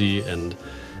clumsy, and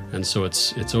so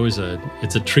it's always a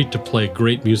treat to play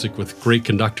great music with great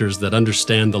conductors that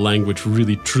understand the language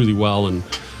really truly well,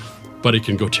 but it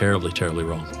can go terribly, terribly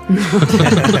wrong.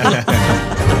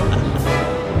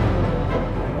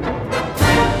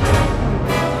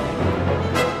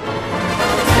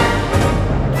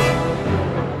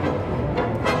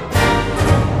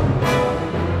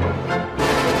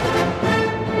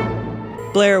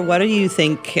 Blair, what do you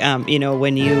think,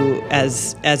 when you,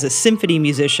 as a symphony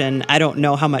musician, I don't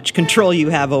know how much control you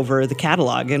have over the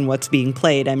catalog and what's being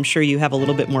played. I'm sure you have a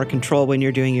little bit more control when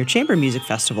you're doing your chamber music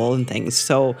festival and things.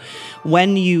 So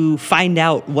when you find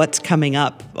out what's coming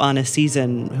up on a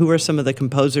season, who are some of the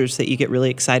composers that you get really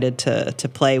excited to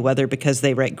play, whether because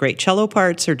they write great cello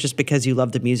parts or just because you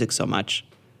love the music so much?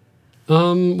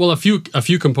 Well, a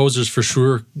few composers for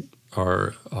sure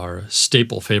are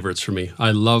staple favorites for me.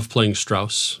 I love playing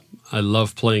Strauss. I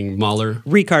love playing Mahler.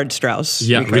 Richard Strauss.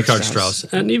 Yeah, Richard Strauss.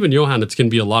 And even Johann, it can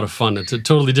be a lot of fun. It's a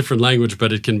totally different language,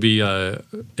 but it can be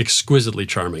exquisitely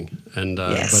charming. And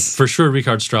yes. But for sure,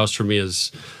 Richard Strauss for me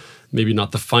is maybe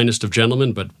not the finest of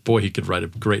gentlemen, but boy, he could write a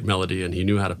great melody, and he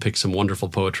knew how to pick some wonderful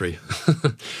poetry.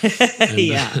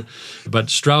 Yeah. But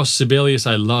Strauss, Sibelius,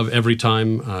 I love every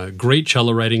time. Great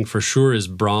cello writing for sure is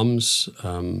Brahms.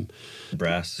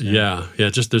 Brass. Yeah.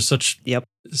 Just there's Yep.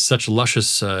 such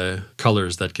luscious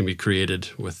colors that can be created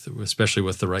especially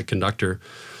with the right conductor.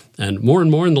 And more in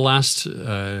the last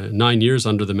 9 years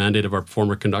under the mandate of our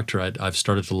former conductor, I've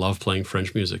started to love playing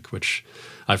French music, which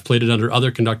I've played it under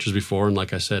other conductors before. And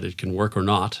like I said, it can work or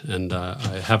not. And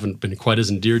I haven't been quite as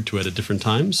endeared to it at different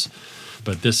times.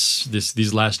 But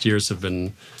these last years have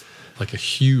been like a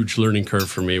huge learning curve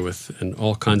for me and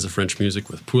all kinds of French music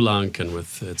with Poulenc and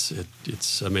with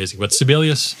it's amazing. But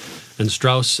Sibelius and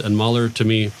Strauss and Mahler to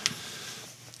me,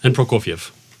 and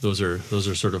Prokofiev, those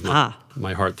are sort of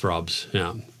my heartthrobs.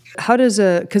 Yeah. How does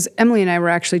because Emily and I were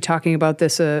actually talking about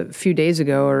this a few days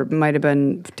ago, or it might have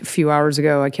been a few hours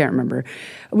ago, I can't remember.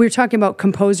 We were talking about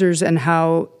composers and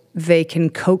how they can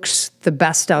coax the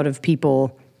best out of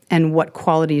people and what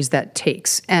qualities that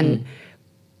takes. And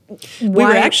we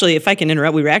were actually, if I can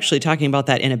interrupt, we were actually talking about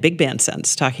that in a big band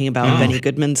sense, talking about Benny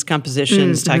Goodman's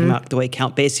compositions, talking about the way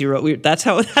Count Basie wrote. That's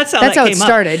how it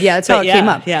started. Yeah, that's how it came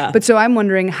up. Yeah. But so I'm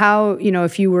wondering how,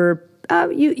 if you were,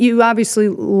 you obviously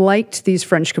liked these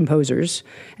French composers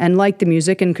and liked the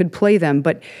music and could play them,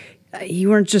 but you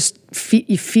weren't just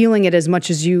feeling it as much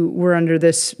as you were under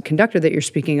this conductor that you're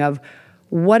speaking of.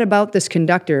 What about this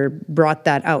conductor brought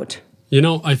that out?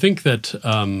 I think that...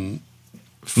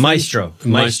 Maestro. I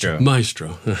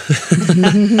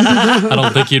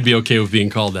don't think you'd be okay with being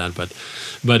called that,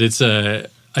 but it's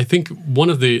I think one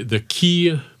of the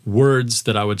key words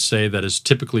that I would say that is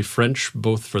typically French,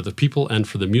 both for the people and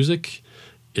for the music,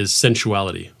 is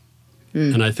sensuality.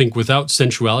 And I think without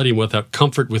sensuality and without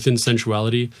comfort within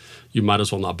sensuality, you might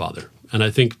as well not bother. And I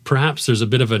think perhaps there's a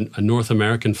bit of a North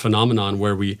American phenomenon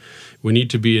where we need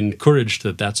to be encouraged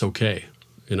that that's okay.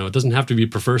 It doesn't have to be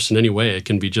perverse in any way. It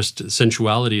can be just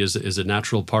sensuality is a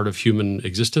natural part of human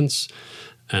existence.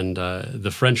 And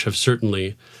the French have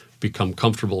certainly become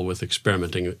comfortable with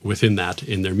experimenting within that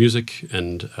in their music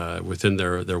and within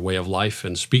their way of life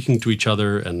and speaking to each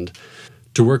other. And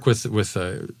to work with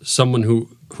someone who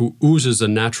oozes a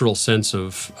natural sense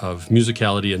of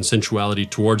musicality and sensuality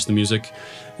towards the music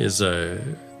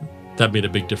that made a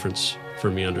big difference for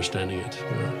me understanding it.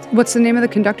 What's the name of the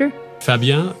conductor?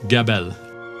 Fabien Gabel.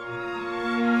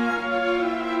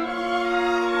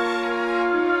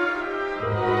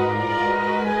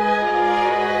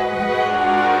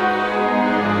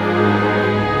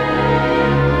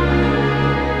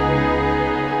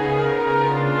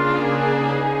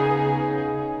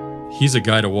 He's a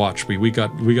guy to watch. We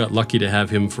got lucky to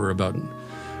have him for about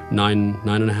nine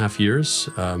and a half years,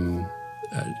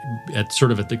 at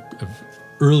the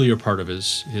earlier part of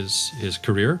his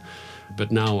career,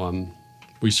 but now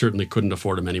we certainly couldn't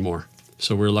afford him anymore.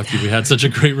 So we're lucky we had such a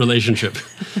great relationship.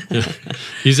 Yeah.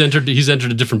 He's entered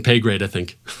a different pay grade, I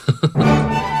think.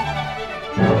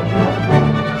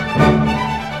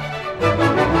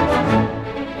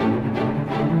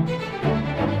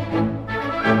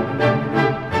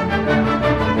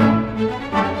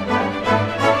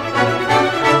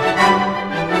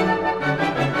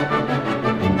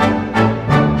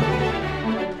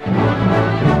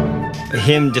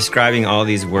 Him describing all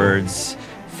these words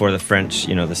for the French,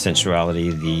 the sensuality,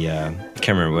 I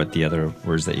can't remember what the other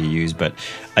words that you used, but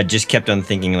I just kept on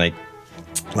thinking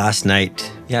last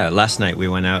night we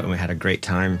went out and we had a great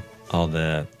time. All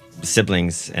the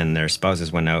siblings and their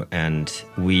spouses went out and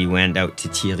we went out to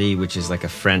Thierry, which is like a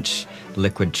French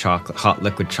hot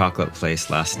liquid chocolate place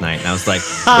last night. And I was like,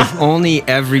 if only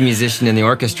every musician in the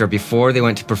orchestra before they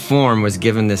went to perform was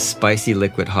given this spicy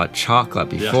liquid hot chocolate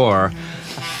before. Yeah.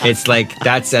 It's like,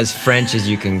 that's as French as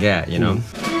you can get,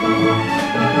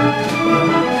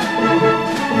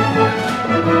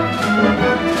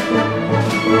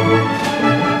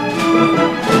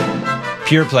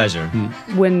 Pure pleasure.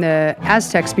 When the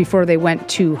Aztecs, before they went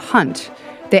to hunt,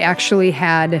 they actually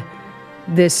had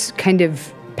this kind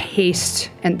of paste,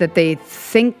 and that they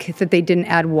think that they didn't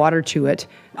add water to it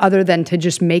other than to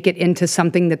just make it into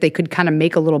something that they could kind of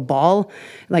make a little ball,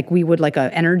 like we would like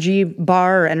a energy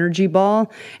bar or energy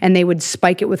ball, and they would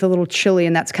spike it with a little chili,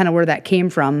 and that's kind of where that came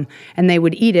from. And they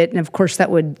would eat it, and of course that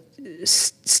would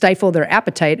stifle their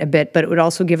appetite a bit, but it would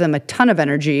also give them a ton of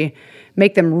energy,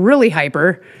 make them really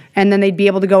hyper, and then they'd be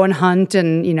able to go and hunt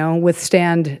and,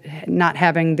 withstand not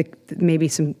having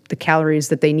the calories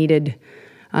that they needed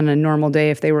on a normal day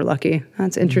if they were lucky.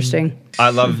 That's interesting. I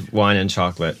love wine and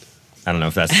chocolate. I don't know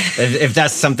if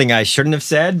that's something I shouldn't have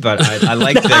said, but I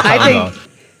like the combo.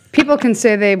 People can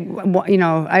say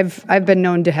I've been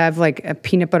known to have like a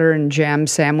peanut butter and jam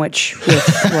sandwich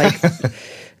with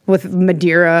with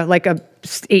Madeira, like a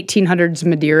 1800s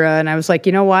Madeira, and I was like,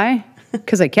 you know why?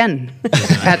 Because I can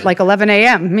at like 11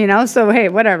 a.m. So hey,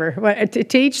 whatever.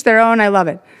 To each their own. I love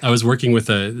it. I was working with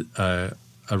a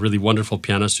really wonderful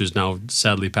pianist who's now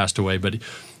sadly passed away, but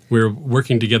we were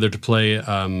working together to play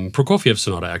Prokofiev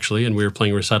Sonata, actually, and we were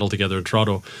playing a recital together in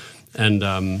Toronto. And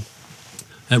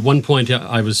at one point,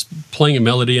 I was playing a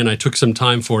melody, and I took some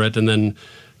time for it, and then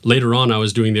later on, I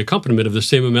was doing the accompaniment of the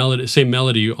same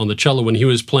melody on the cello when he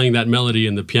was playing that melody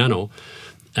in the piano.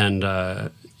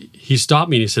 And he stopped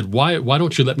me and he said, why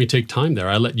don't you let me take time there?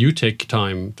 I let you take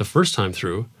time the first time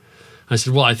through. I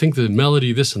said, well, I think the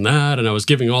melody, this and that. And I was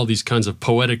giving all these kinds of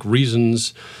poetic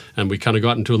reasons. And we kind of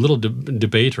got into a little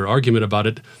debate or argument about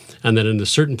it. And then at a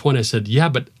certain point, I said, yeah,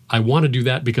 but I want to do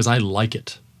that because I like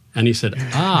it. And he said,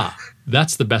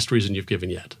 that's the best reason you've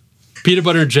given yet. Peanut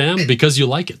butter and jam because you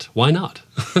like it. Why not?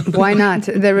 Why not?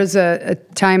 There was a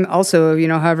time also,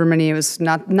 however many, it was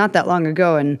not that long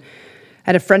ago, and I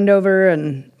had a friend over,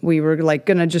 and we were like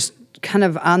gonna just kind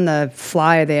of on the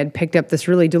fly. They had picked up this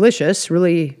really delicious,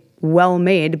 really well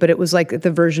made, but it was like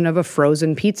the version of a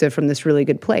frozen pizza from this really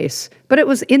good place. But it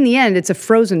was, in the end, it's a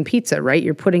frozen pizza, right?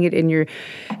 You're putting it in your,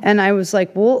 and I was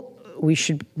like, well, we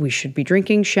should be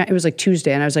drinking. It was like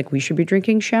Tuesday, and I was like, we should be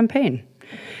drinking champagne.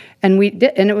 And we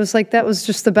did, and it was like, that was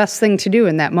just the best thing to do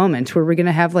in that moment, where we're going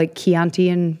to have like Chianti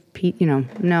and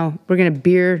no, we're going to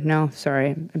beer. No,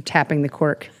 sorry, I'm tapping the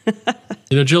cork.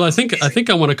 Jill, I think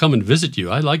I want to come and visit you.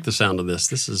 I like the sound of this.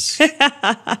 This is...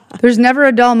 There's never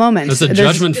a dull moment. It's a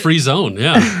judgment-free zone,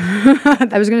 yeah.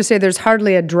 I was going to say there's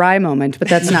hardly a dry moment, but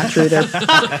that's not true. There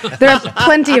are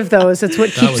plenty of those. That's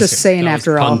what keeps us sane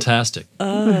after all. Fantastic.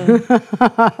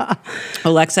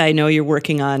 Alexa, I know you're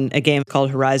working on a game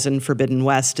called Horizon Forbidden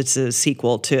West. It's a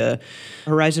sequel to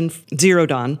Horizon Zero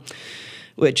Dawn,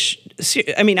 which,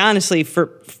 I mean, honestly,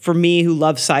 for me who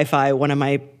loves sci-fi, one of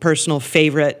my personal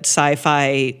favorite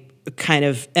sci-fi kind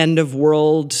of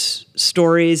end-of-world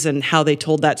stories, and how they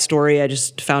told that story, I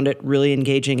just found it really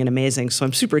engaging and amazing. So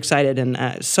I'm super excited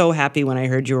and so happy when I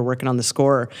heard you were working on the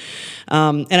score.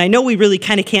 And I know we really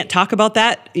kind of can't talk about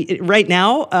that right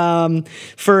now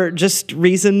for just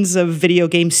reasons of video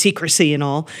game secrecy and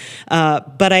all.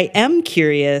 But I am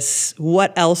curious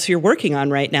what else you're working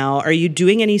on right now. Are you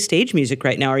doing any stage music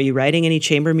right now? Are you writing any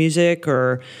chamber music,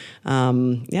 or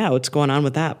what's going on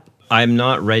with that? I'm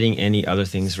not writing any other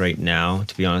things right now,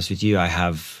 to be honest with you. I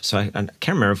can't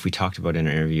remember if we talked about it in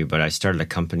an interview, but I started a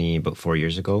company about 4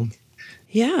 years ago.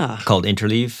 Yeah. Called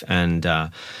Interleave. And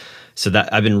so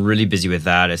that I've been really busy with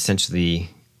that.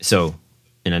 Essentially, so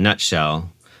in a nutshell,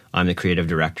 I'm the creative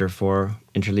director for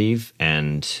Interleave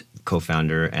and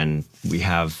co-founder. And we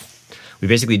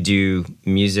basically do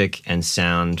music and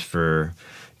sound for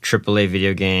AAA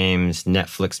video games,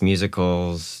 Netflix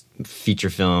musicals, feature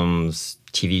films,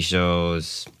 TV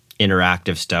shows,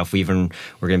 interactive stuff. We're going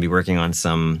to be working on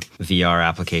some VR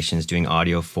applications, doing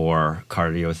audio for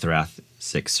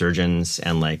cardiothoracic surgeons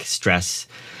and like stress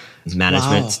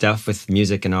management stuff with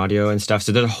music and audio and stuff.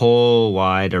 So there's a whole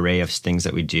wide array of things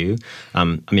that we do. I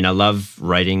mean, I love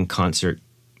writing concert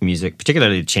music,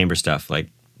 particularly chamber stuff. Like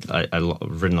I've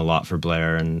written a lot for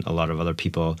Blair and a lot of other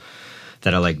people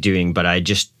that I like doing, but I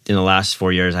just, in the last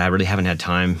 4 years, I really haven't had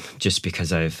time, just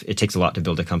because it takes a lot to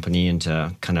build a company and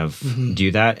to kind of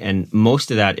do that. And most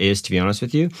of that is, to be honest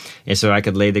with you, is so I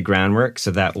could lay the groundwork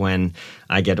so that when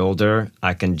I get older,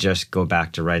 I can just go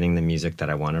back to writing the music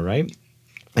that I want to write.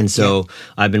 And so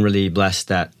I've been really blessed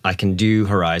that I can do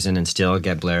Horizon and still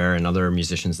get Blair and other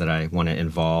musicians that I want to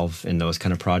involve in those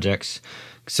kind of projects.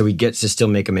 So we get to still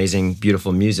make amazing,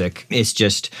 beautiful music. It's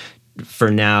just,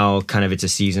 for now, kind of, it's a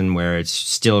season where it's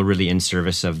still really in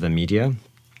service of the media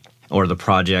or the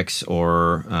projects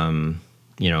or,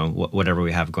 whatever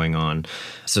we have going on.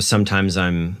 So sometimes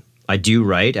I do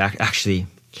write. Actually,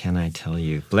 can I tell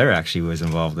you? Blair actually was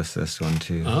involved with this one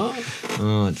too. Oh,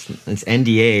 it's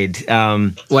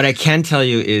NDA'd. What I can tell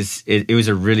you is it was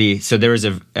there was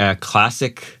a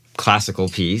classical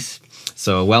piece.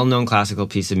 So a well-known classical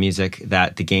piece of music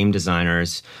that the game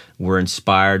designers were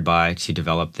inspired by to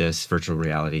develop this virtual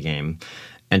reality game.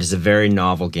 And it's a very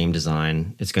novel game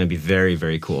design. It's going to be very,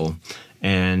 very cool.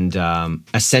 And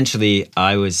essentially,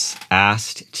 I was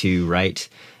asked to write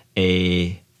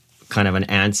a kind of an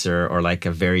answer or like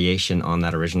a variation on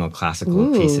that original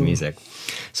classical piece of music.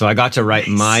 So I got to write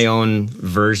my own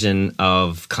version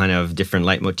of kind of different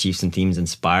leitmotifs and themes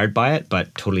inspired by it,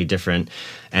 but totally different.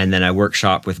 And then I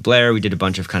workshopped with Blair. We did a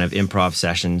bunch of kind of improv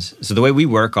sessions. So the way we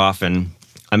work often,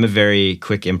 I'm a very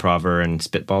quick improver and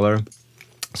spitballer.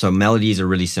 So melodies are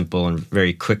really simple and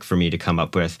very quick for me to come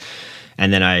up with.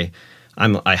 And then I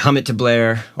hum it to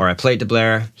Blair, or I play it to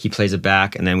Blair, he plays it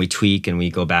back, and then we tweak and we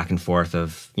go back and forth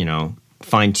of,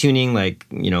 fine tuning, like,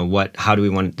 how do we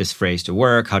want this phrase to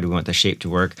work? How do we want the shape to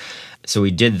work? So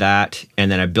we did that,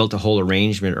 and then I built a whole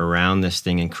arrangement around this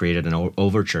thing and created an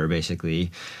overture, basically,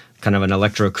 kind of an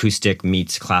electroacoustic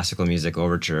meets classical music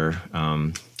overture.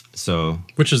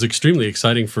 Which is extremely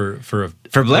exciting for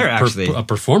Blair, actually, a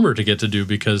performer to get to do,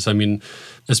 because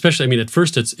especially at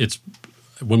first it's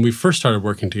when we first started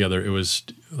working together, it was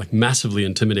like massively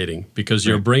intimidating, because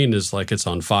your brain is like it's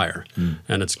on fire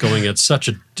and it's going at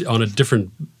on a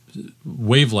different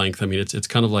wavelength. It's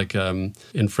kind of like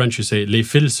in French you say les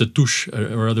fils se touchent,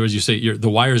 or otherwise you say the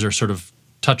wires are sort of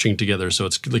touching together, so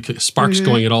it's like sparks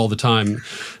going at all the time,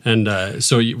 and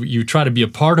so you try to be a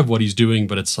part of what he's doing,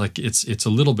 but it's like it's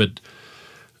a little bit.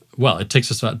 Well, it takes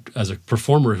us out as a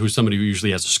performer, who's somebody who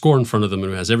usually has a score in front of them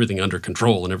and who has everything under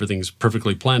control and everything's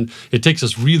perfectly planned. It takes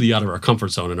us really out of our comfort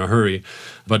zone in a hurry.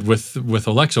 But with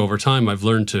Alexa, over time, I've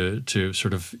learned to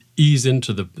sort of ease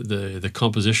into the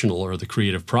compositional or the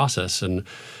creative process, and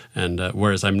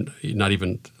whereas I'm not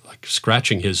even like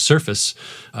scratching his surface,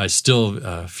 I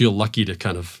still feel lucky to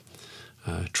kind of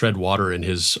tread water in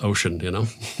his ocean,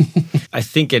 I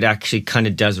think it actually kind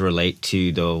of does relate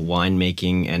to the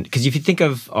winemaking, and because if you think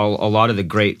of a lot of the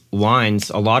great wines,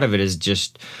 a lot of it is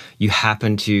just you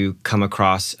happen to come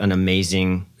across an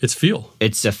amazing. It's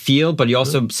a feel, but you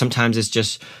also sometimes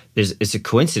it's a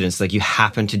coincidence. Like you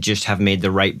happen to just have made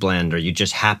the right blend, or you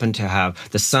just happen to have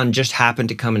the sun just happened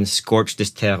to come and scorch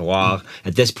this terroir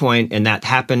at this point, and that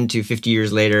happened to 50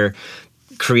 years later.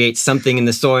 Create something in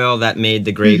the soil that made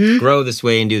the grape grow this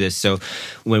way and do this. So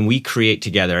when we create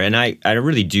together, and I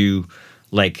really do,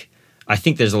 like, I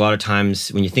think there's a lot of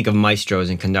times when you think of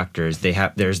maestros and conductors,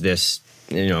 there's this,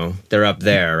 they're up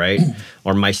there, right?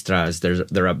 Or maestras,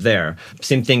 they're up there.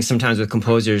 Same thing sometimes with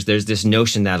composers. There's this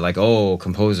notion that like, oh,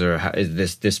 composer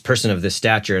is this person of this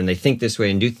stature, and they think this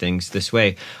way and do things this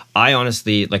way. I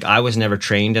honestly, like, I was never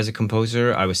trained as a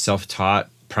composer. I was self-taught.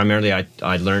 Primarily,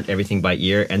 I learned everything by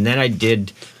ear, and then I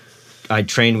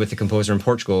trained with a composer in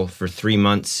Portugal for 3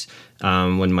 months.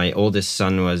 When my oldest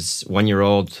son was 1 year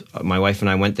old, my wife and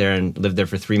I went there and lived there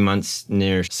for 3 months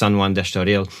near San Juan de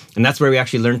Estoril, and that's where we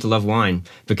actually learned to love wine,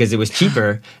 because it was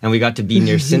cheaper, and we got to be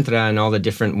near Sintra and all the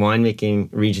different winemaking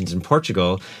regions in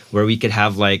Portugal, where we could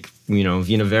have like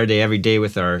Vinho Verde every day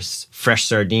with our fresh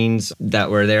sardines that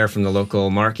were there from the local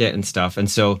market and stuff.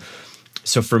 And so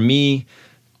for me,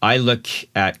 I look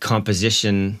at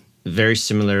composition very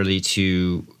similarly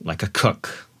to like a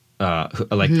cook,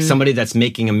 somebody that's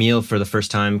making a meal for the first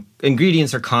time.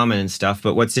 Ingredients are common and stuff,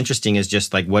 but what's interesting is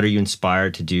just like, what are you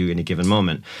inspired to do in a given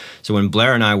moment? So when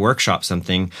Blair and I workshop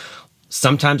something,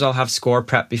 sometimes I'll have score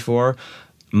prep before.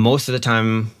 Most of the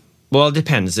time, well, it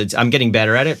depends. I'm getting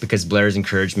better at it because Blair's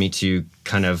encouraged me to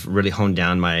kind of really hone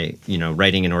down my,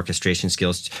 writing and orchestration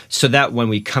skills, so that when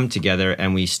we come together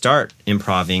and we start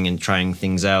improvising and trying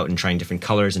things out and trying different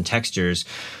colors and textures,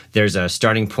 there's a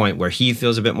starting point where he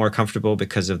feels a bit more comfortable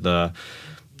because of the,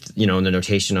 the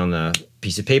notation on the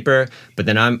piece of paper. But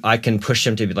then I can push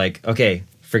him to be like, okay,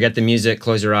 forget the music,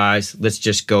 close your eyes. Let's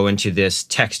just go into this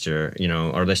texture,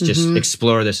 or let's just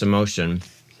explore this emotion.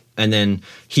 And then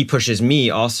he pushes me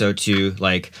also to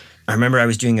like, I remember I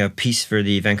was doing a piece for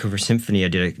the Vancouver Symphony.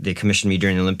 They commissioned me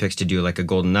during the Olympics to do like a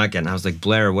golden nugget. And I was like,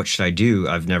 Blair, what should I do?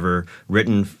 I've never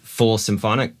written full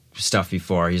symphonic stuff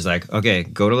before. He's like, okay,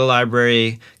 go to the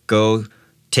library, go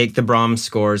take the Brahms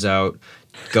scores out,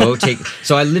 go take.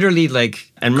 So I literally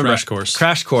crash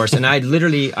course. And I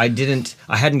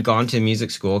hadn't gone to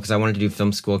music school because I wanted to do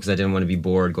film school because I didn't want to be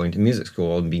bored going to music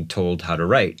school and being told how to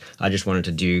write. I just wanted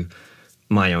to do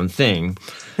my own thing,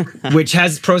 which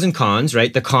has pros and cons,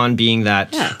 right? The con being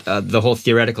that the whole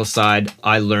theoretical side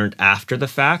I learned after the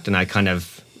fact, and I kind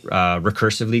of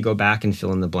recursively go back and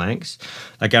fill in the blanks.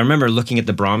 Like I remember looking at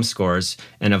the Brahms scores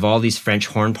and of all these French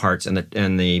horn parts and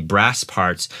the brass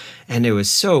parts, and it was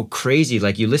so crazy.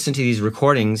 Like you listen to these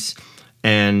recordings,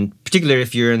 and particularly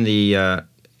if you're in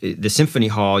the symphony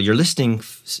hall, you're listening,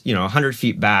 100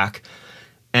 feet back.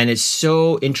 And it's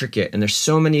so intricate, and there's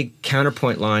so many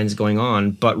counterpoint lines going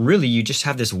on, but really you just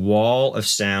have this wall of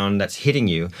sound that's hitting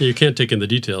you. You can't take in the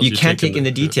details. You can't take in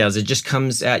the details. It just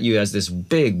comes at you as this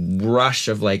big rush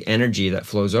of like energy that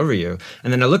flows over you.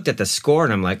 And then I looked at the score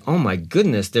and I'm like, oh my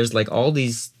goodness, there's like all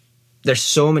these, there's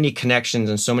so many connections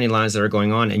and so many lines that are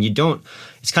going on, and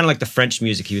it's kind of like the French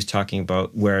music he was talking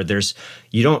about, where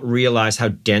you don't realize how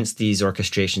dense these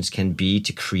orchestrations can be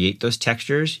to create those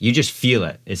textures. You just feel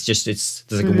it.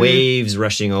 There's like waves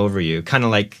rushing over you, kind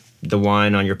of like the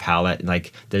wine on your palate.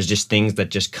 Like there's just things that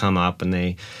just come up, and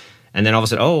then all of a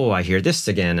sudden, oh, I hear this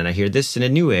again, and I hear this in a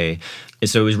new way. And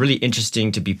so it was really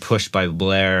interesting to be pushed by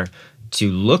Blair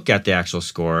to look at the actual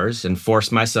scores and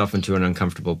force myself into an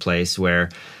uncomfortable place where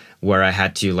I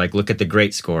had to like look at the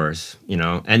great scores, you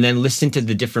know, and then listen to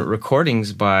the different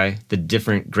recordings by the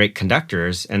different great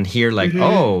conductors and hear like,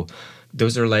 oh,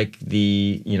 those are like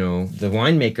the, you know, the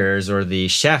winemakers or the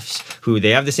chefs who they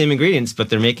have the same ingredients, but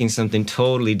they're making something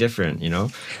totally different, you know?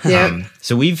 Yeah.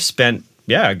 So we've spent,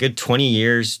 a good 20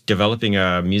 years developing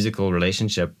a musical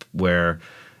relationship where,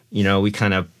 you know, we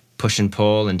kind of push and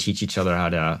pull and teach each other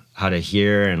how to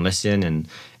hear and listen.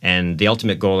 And the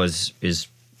ultimate goal is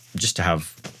just to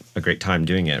have a great time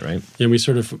doing it, right?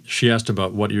 Yeah, she asked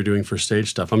about what you're doing for stage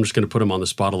stuff. I'm just going to put him on the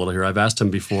spot a little here. I've asked him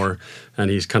before, and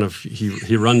he's kind of,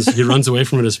 he runs away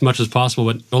from it as much as possible.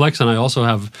 But Olexa and I also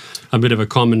have a bit of a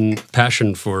common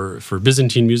passion for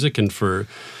Byzantine music and for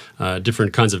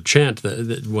different kinds of chant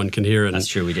that one can hear. And that's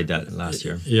true. We did that last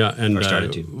year. Yeah, and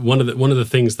one of the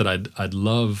things that I'd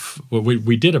love. Well,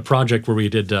 we did a project where we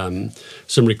did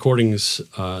some recordings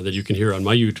that you can hear on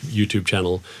my YouTube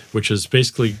channel, which is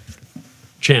basically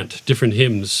different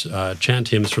hymns, chant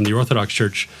hymns from the Orthodox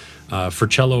Church for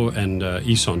cello and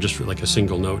ison, just for like a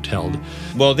single note held.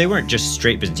 Well, they weren't just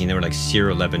straight Byzantine; they were like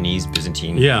Syro-Lebanese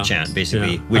Byzantine chant,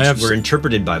 basically, which were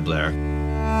interpreted by Blair.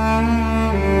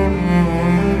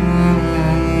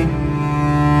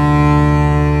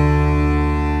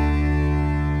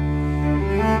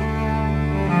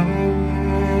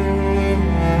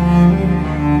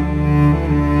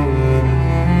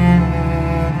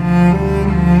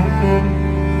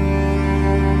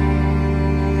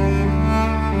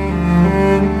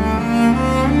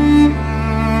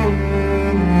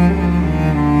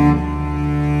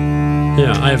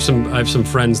 Yeah, I have some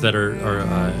friends that are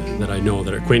that I know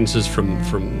that are acquaintances from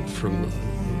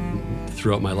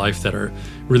throughout my life that are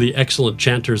really excellent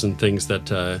chanters and things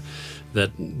that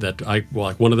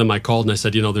like one of them I called and I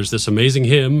said, you know, there's this amazing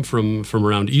hymn from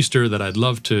around Easter that I'd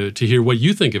love to hear what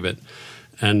you think of it,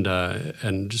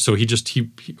 and so he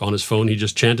on his phone he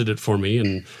just chanted it for me,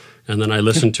 and then I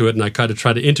listened to it and I kind of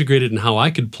tried to integrate it in how I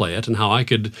could play it and how I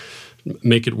could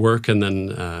make it work, and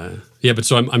then but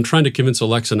so I'm trying to convince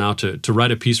Olexa now to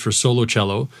write a piece for solo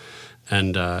cello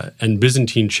and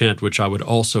Byzantine chant, which I would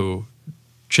also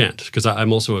chant, because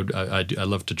I'm also I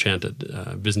love to chant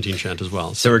it, Byzantine chant as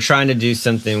well. So we're trying to do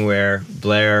something where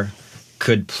Blair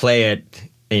could play it,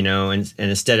 you know, and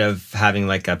instead of having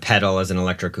like a pedal as an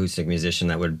electroacoustic musician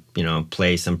that would, you know,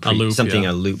 play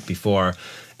a loop before,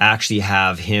 actually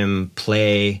have him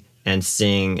play and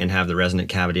sing and have the resonant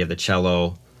cavity of the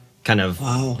cello kind of,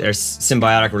 there's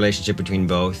symbiotic relationship between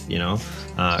both, you know,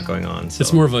 going on. So.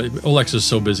 It's more of Olexa's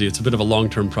so busy. It's a bit of a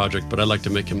long-term project, but I like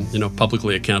to make him, you know,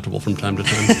 publicly accountable from time to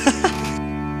time.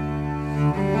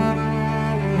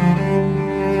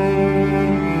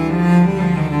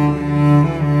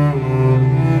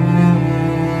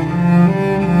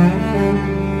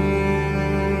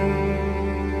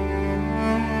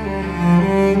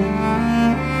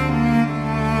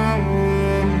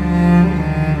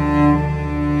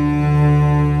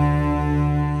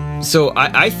 So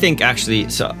I think actually,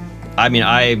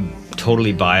 I'm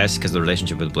totally biased because of the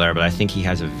relationship with Blair, but I think he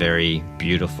has a very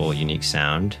beautiful, unique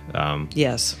sound.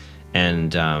 Yes.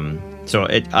 And so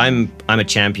I'm a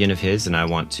champion of his, and I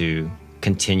want to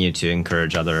continue to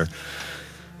encourage other,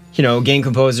 you know, game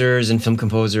composers and film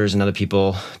composers and other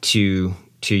people to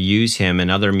use him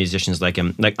and other musicians like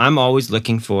him. Like, I'm always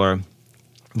looking for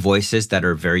voices that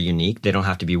are very unique. They don't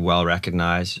have to be well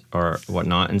recognized or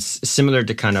whatnot. And similar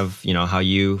to kind of, you know, how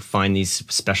you find these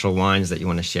special wines that you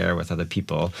want to share with other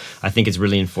people, I think it's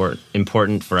really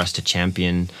important for us to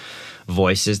champion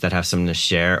voices that have something to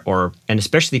share, and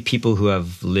especially people who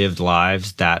have lived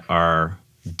lives that are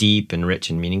deep and rich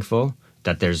and meaningful,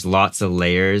 that there's lots of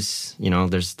layers, you know,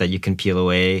 that you can peel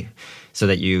away, so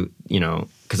that you know,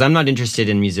 because I'm not interested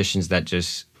in musicians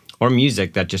or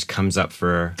music that just comes up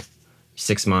for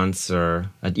 6 months or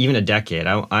even a decade.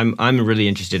 I'm really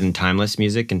interested in timeless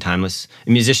music and timeless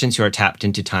musicians who are tapped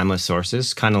into timeless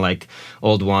sources, kind of like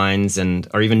old wines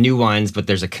or even new wines, but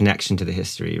there's a connection to the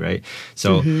history, right?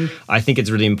 So I think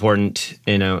it's really important,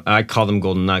 you know, I call them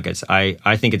golden nuggets.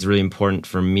 I think it's really important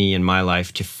for me in my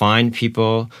life to find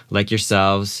people like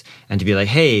yourselves and to be like,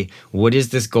 hey, what is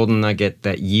this golden nugget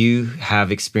that you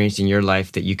have experienced in your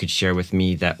life that you could share with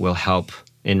me that will help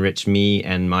enrich me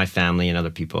and my family and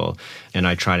other people? And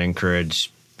I try to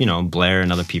encourage, you know, Blair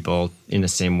and other people in the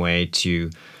same way to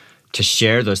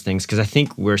share those things, because I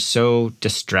think we're so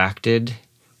distracted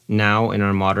now in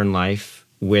our modern life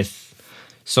with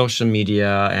social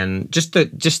media and just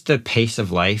the pace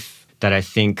of life that I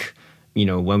think,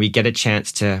 when we get a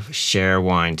chance to share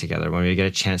wine together, when we get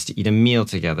a chance to eat a meal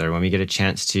together, when we get a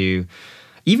chance to,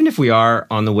 even if we are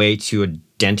on the way to a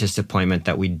dentist appointment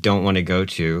that we don't want to go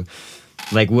to,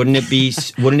 like, wouldn't it be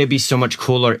so much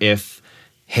cooler if,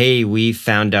 hey, we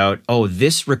found out, oh,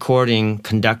 this recording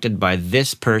conducted by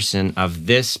this person of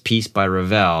this piece by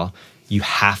Ravel, you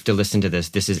have to listen to this.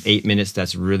 This is 8 minutes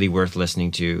that's really worth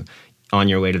listening to on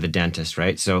your way to the dentist,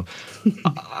 right? So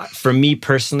for me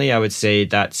personally, I would say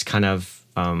that's kind of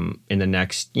in the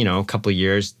next, couple of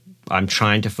years, I'm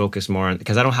trying to focus more on,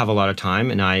 because I don't have a lot of time,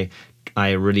 and I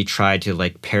really try to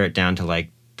like pare it down to like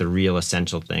the real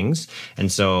essential things.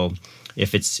 And so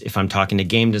if I'm talking to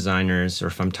game designers or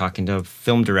if I'm talking to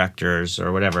film directors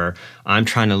or whatever, I'm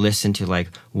trying to listen to like,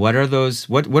 what are those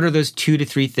 2 to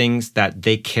 3 things that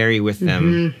they carry with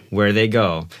them where they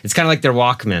go? It's kind of like their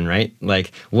Walkman, right?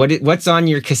 Like what's on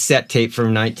your cassette tape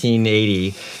from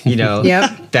 1980,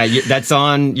 yep. that's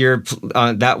on your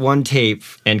that one tape,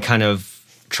 and kind of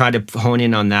try to hone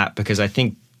in on that, because I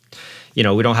think, we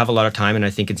don't have a lot of time, and I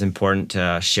think it's important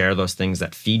to share those things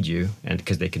that feed you, and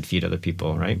because they could feed other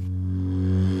people, right?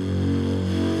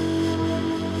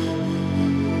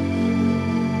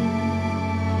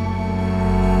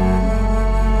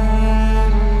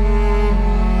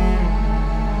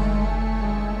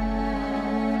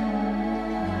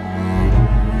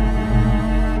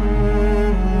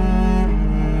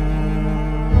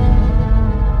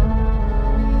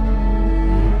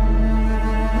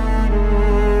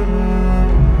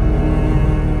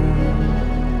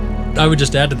 I would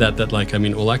just add to that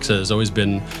Olexa has always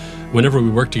been, whenever we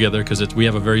work together, because we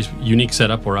have a very unique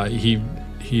setup where he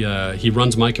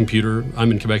runs my computer.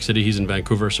 I'm in Quebec City, he's in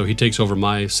Vancouver, so he takes over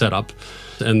my setup,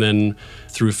 and then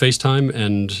through FaceTime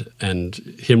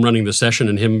and him running the session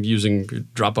and him using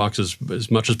Dropbox as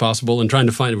much as possible and trying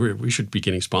to find, we should be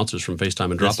getting sponsors from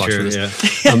FaceTime and Dropbox for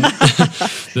this.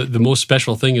 Yeah. The most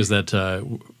special thing is that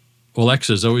Olexa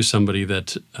is always somebody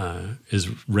that is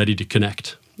ready to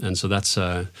connect, and so that's.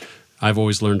 I've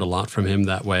always learned a lot from him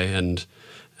that way, and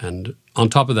on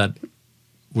top of that,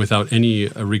 without any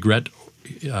regret,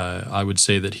 I would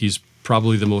say that he's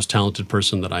probably the most talented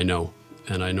person that I know,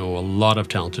 and I know a lot of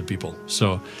talented people.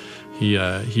 So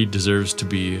he deserves to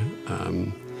be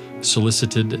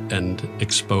solicited and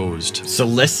exposed.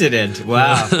 Solicited?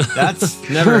 Wow, that's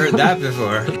never heard that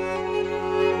before.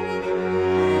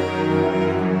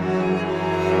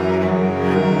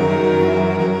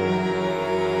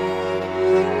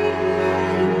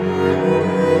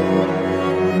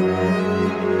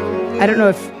 I don't know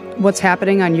if what's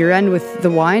happening on your end with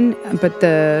the wine, but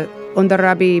the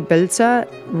Undarabi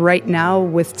Belza right now,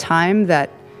 with time, that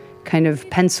kind of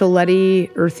pencil-letty,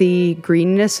 earthy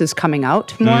greenness is coming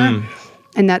out more.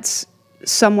 And that's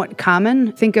somewhat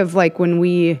common. Think of like when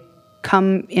we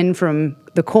come in from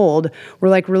the cold, we're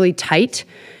like really tight.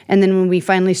 And then when we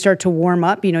finally start to warm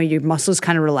up, your muscles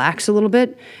kind of relax a little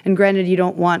bit. And granted, you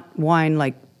don't want wine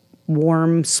like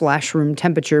warm/room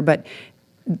temperature, but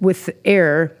with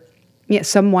air, yeah,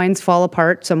 some wines fall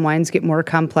apart, some wines get more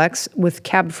complex. With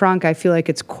Cab Franc, I feel like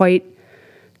it's quite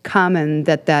common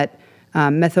that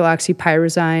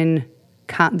methoxypyrazine,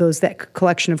 that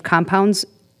collection of compounds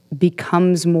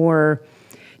becomes more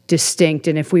distinct.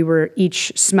 And if we were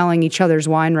each smelling each other's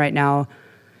wine right now,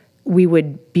 we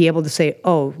would be able to say,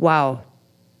 oh, wow,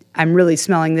 I'm really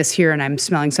smelling this here and I'm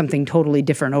smelling something totally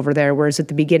different over there. Whereas at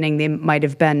the beginning, they might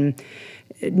have been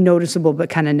noticeable but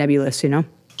kind of nebulous,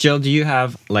 Jill, do you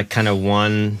have like kind of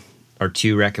 1 or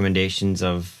 2 recommendations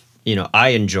of, I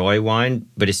enjoy wine,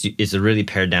 but is it really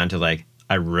pared down to like,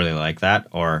 I really like that,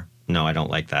 or no, I don't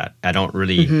like that. I don't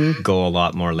really go a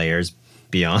lot more layers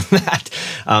beyond that.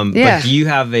 But do you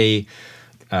have a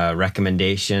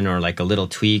recommendation or like a little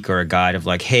tweak or a guide of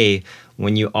like, hey,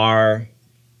 when you are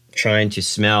trying to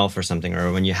smell for something,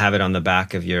 or when you have it on the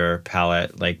back of your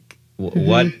palate, like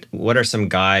what are some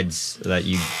guides that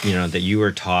you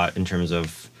were taught in terms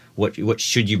of what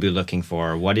should you be looking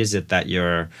for? What is it that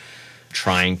you're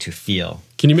trying to feel?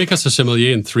 Can you make us a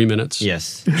sommelier in 3 minutes?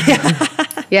 Yes.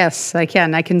 Yes, I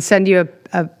can. I can send you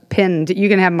a pin. You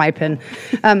can have my pin.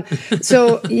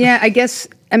 So, yeah, I guess,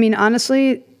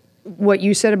 honestly, what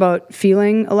you said about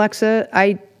feeling, Alexa,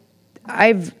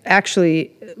 I've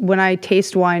actually, when I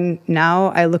taste wine now,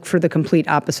 I look for the complete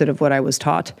opposite of what I was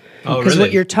taught. Oh, really? Because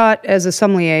what you're taught as a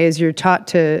sommelier is you're taught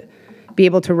to be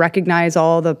able to recognize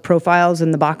all the profiles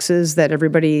and the boxes that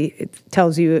everybody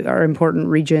tells you are important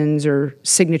regions or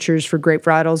signatures for grape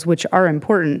varietals, which are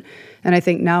important. And I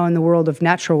think now in the world of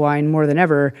natural wine, more than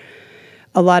ever,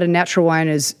 a lot of natural wine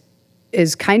is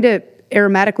kind of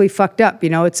aromatically fucked up.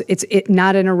 It's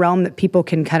not in a realm that people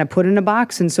can kind of put in a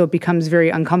box, and so it becomes very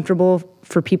uncomfortable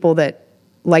for people that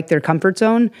like their comfort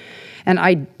zone, and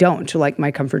I don't like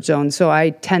my comfort zone. So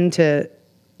I tend to,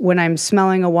 when I'm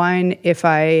smelling a wine, if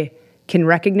I can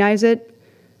recognize it,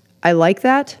 I like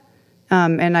that,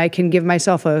 and I can give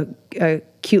myself a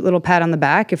cute little pat on the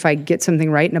back if I get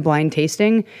something right in a blind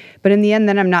tasting. But in the end,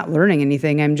 then I'm not learning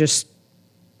anything.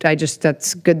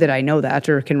 That's good that I know that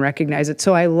or can recognize it.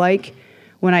 So I like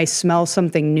when I smell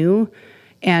something new,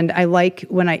 and I like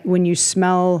when you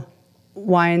smell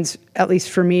wines, at least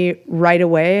for me, right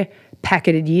away,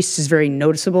 packeted yeast is very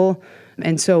noticeable.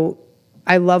 And so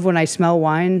I love when I smell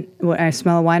wine,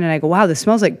 and I go, wow, this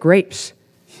smells like grapes.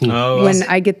 Oh, When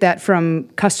I get that from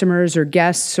customers or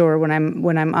guests, or when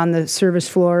I'm on the service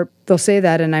floor, they'll say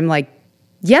that, and I'm like,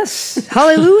 yes,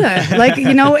 hallelujah.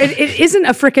 It isn't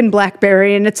a frickin'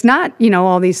 blackberry, and it's not,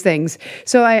 all these things.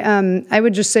 So I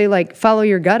would just say, like, follow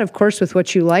your gut, of course, with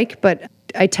what you like, but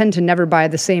I tend to never buy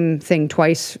the same thing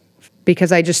twice,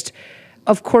 because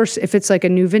of course, if it's like a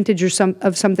new vintage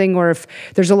of something, or if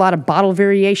there's a lot of bottle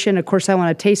variation, of course I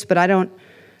want to taste, but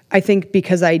I think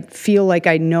because I feel like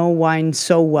I know wine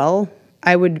so well,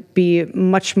 I would be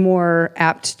much more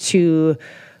apt to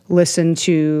listen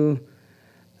to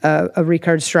a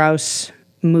Richard Strauss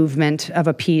movement of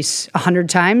a piece 100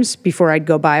 times before I'd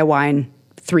go buy a wine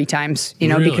 3 times,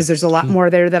 Really? Because there's a lot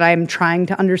more there that I'm trying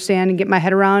to understand and get my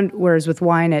head around, whereas with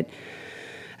wine,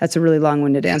 that's a really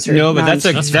long-winded answer. No, but that's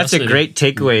a fascinating. great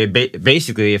takeaway.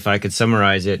 Basically, if I could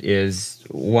summarize it, is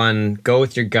 1, go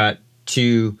with your gut.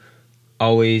 2,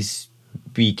 always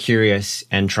be curious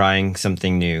and trying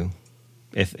something new.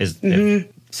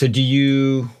 So do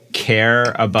you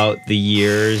care about the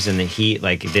years and the heat,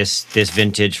 like this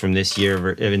vintage from this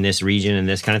year in this region and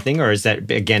this kind of thing? Or is that,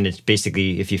 again, it's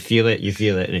basically if you feel it, you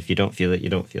feel it, and if you don't feel it, you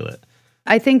don't feel it?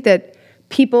 I think that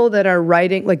people that are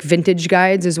writing, like, vintage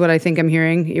guides is what I think I'm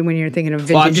hearing when you're thinking of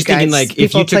vintage guides. Well, I'm just thinking, like,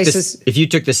 if you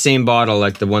took the same bottle,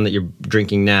 like the one that you're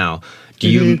drinking now, do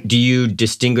you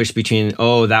distinguish between,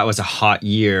 that was a hot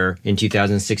year in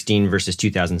 2016 versus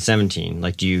 2017?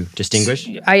 Like, do you distinguish?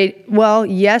 Well,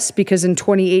 yes, because in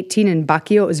 2018 in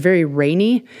Bacchio, it was very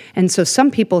rainy. And so some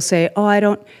people say,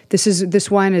 this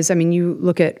wine is, you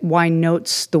look at wine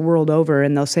notes the world over,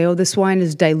 and they'll say, this wine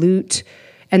is dilute,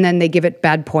 and then they give it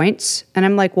bad points. And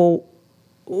I'm like, well,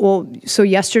 so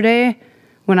yesterday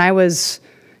when I was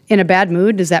in a bad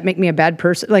mood, does that make me a bad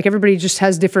person? Like, everybody just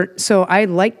has different. So I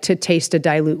like to taste a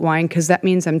dilute wine, because that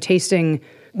means I'm tasting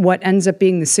what ends up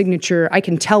being the signature. I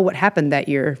can tell what happened that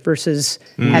year versus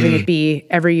having it be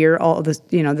every year all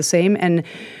the same. And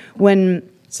when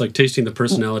It's like tasting the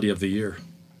personality of the year.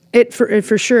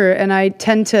 For sure. And I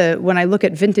tend to, when I look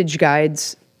at vintage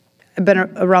guides, I've been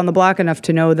around the block enough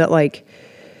to know that, like,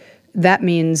 that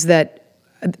means that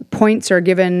points are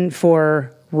given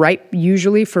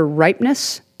usually for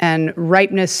ripeness. And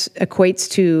ripeness equates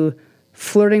to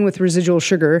flirting with residual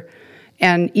sugar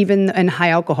and high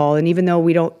alcohol. And even though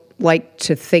we don't like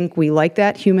to think we like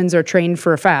that, humans are trained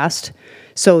for a fast.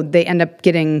 So they end up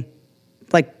getting,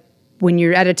 like, when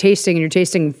you're at a tasting and you're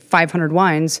tasting 500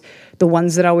 wines, the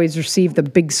ones that always receive the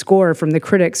big score from the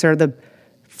critics are the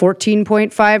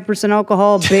 14.5%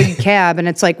 alcohol, big cab. And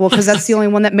it's like, well, because that's the only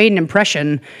one that made an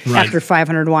impression after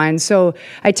 500 wines. So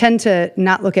I tend to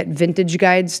not look at vintage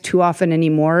guides too often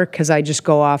anymore, because I just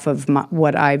go off of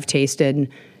what I've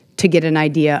tasted to get an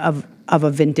idea of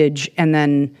a vintage. And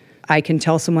then I can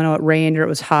tell someone, it rained, or it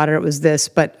was hot, or it was this,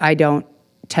 but I don't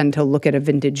tend to look at a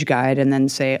vintage guide and then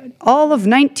say, all of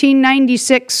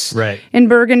 1996 in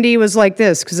Burgundy was like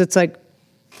this, because it's like...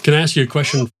 Can I ask you a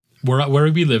question?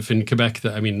 Where we live in Quebec,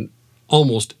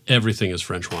 almost everything is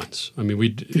French wines.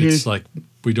 It's like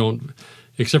we don't,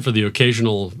 except for the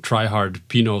occasional try-hard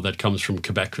Pinot that comes from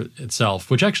Quebec itself,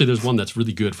 which actually there's one that's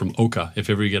really good from Oka. If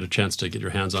ever you get a chance to get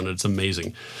your hands on it, it's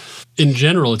amazing. In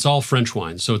general, it's all French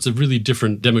wines, so it's a really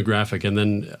different demographic. And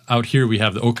then out here we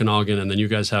have the Okanagan, and then you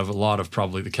guys have a lot of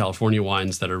probably the California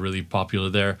wines that are really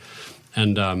popular there.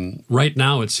 And right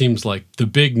now, it seems like the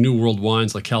big New World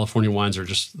wines, like California wines, are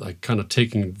just like kind of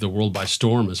taking the world by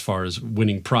storm as far as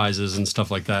winning prizes and stuff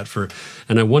like that.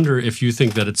 And I wonder if you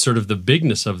think that it's sort of the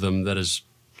bigness of them that is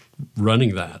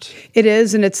running that. It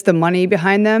is, and it's the money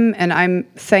behind them. And I'm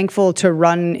thankful to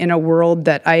run in a world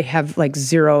that I have like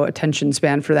zero attention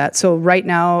span for that. So right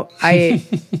now,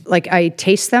 I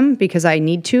taste them because I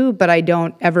need to, but I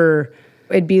don't ever.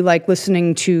 It'd be like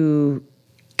listening to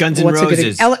Guns N'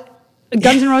 Roses.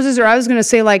 Guns N' Roses, or I was going to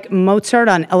say like Mozart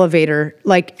on Elevator,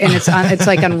 like, and it's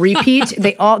like on repeat.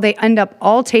 They end up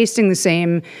all tasting the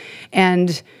same,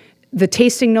 and the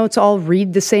tasting notes all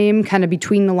read the same kind of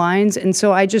between the lines. And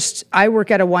so I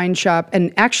work at a wine shop,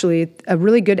 and actually a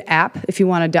really good app if you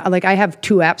want to, like I have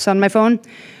 2 apps on my phone.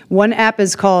 One app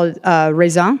is called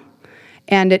Raisin,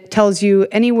 and it tells you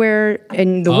anywhere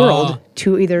in the world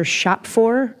to either shop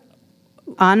for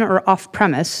on or off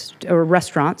premise or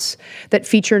restaurants that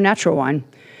feature natural wine.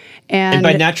 And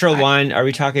by natural wine, are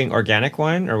we talking organic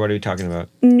wine, or what are we talking about?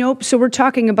 Nope. So we're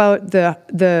talking about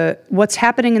the what's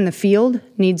happening in the field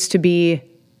needs to be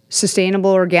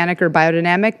sustainable, organic, or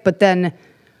biodynamic. But then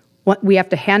we have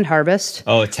to hand harvest.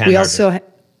 Oh, it's hand harvest.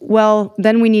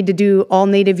 Then we need to do all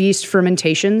native yeast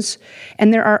fermentations,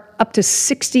 and there are up to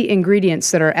 60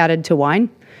 ingredients that are added to wine.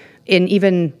 In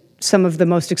even some of the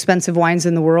most expensive wines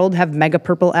in the world have mega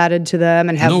purple added to them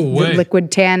and have liquid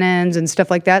tannins and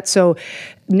stuff like that. So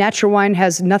natural wine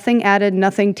has nothing added,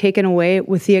 nothing taken away,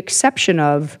 with the exception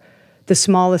of the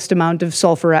smallest amount of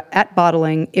sulfur at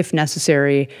bottling if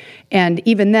necessary. And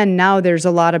even then, now there's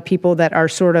a lot of people that are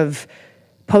sort of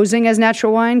posing as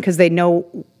natural wine because they know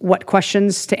what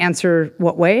questions to answer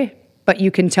what way, but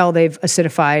you can tell they've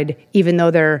acidified even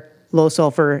though they're low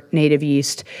sulfur native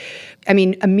yeast. I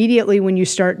mean, immediately when you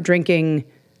start drinking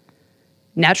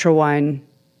natural wine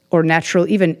or natural,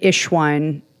 even ish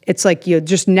wine, it's like you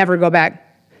just never go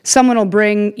back. Someone will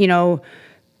bring,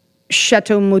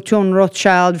 Chateau Mouton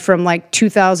Rothschild from like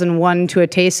 2001 to a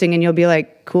tasting, and you'll be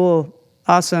like, cool,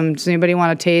 awesome. Does anybody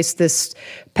want to taste this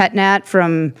Pet Nat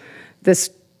from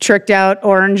this tricked out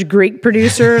orange Greek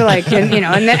producer?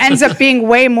 And that ends up being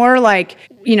way more like,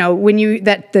 when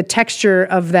the texture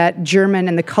of that German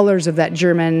and the colors of that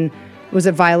German was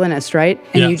a violinist, right?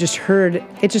 And you just heard,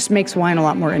 it just makes wine a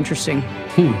lot more interesting.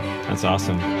 That's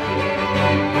awesome.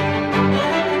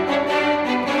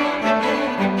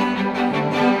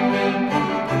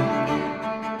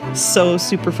 So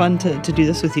super fun to do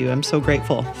this with you. I'm so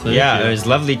grateful. It was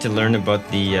lovely to learn about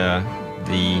the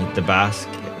Basque,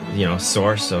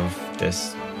 source of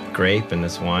this grape and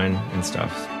this wine and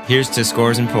stuff. Here's to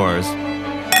Scores and Pours.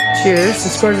 Cheers to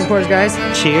Scores and Pours, guys.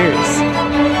 Cheers.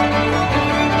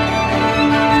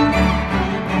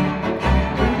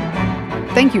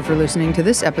 Thank you for listening to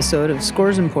this episode of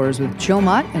Scores and Pours with Jill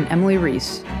Mott and Emily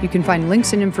Reese. You can find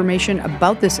links and information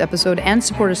about this episode and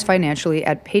support us financially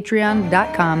at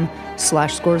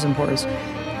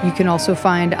patreon.com/scoresandpours. You can also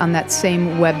find on that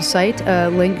same website a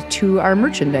link to our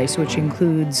merchandise, which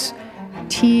includes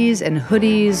tees and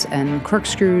hoodies and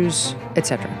corkscrews,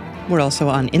 etc. We're also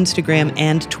on Instagram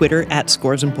and Twitter at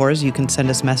Scores and Pours. You can send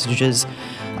us messages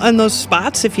on those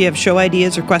spots. If you have show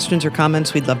ideas or questions or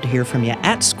comments, we'd love to hear from you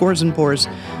at Scores and Pours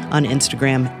on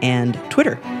Instagram and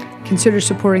Twitter. Consider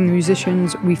supporting the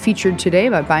musicians we featured today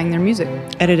by buying their music.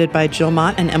 Edited by Jill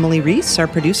Mott and Emily Reese. Our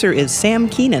producer is Sam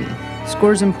Keenan.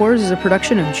 Scores and Pours is a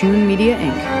production of June Media,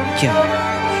 Inc.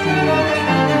 Yeah.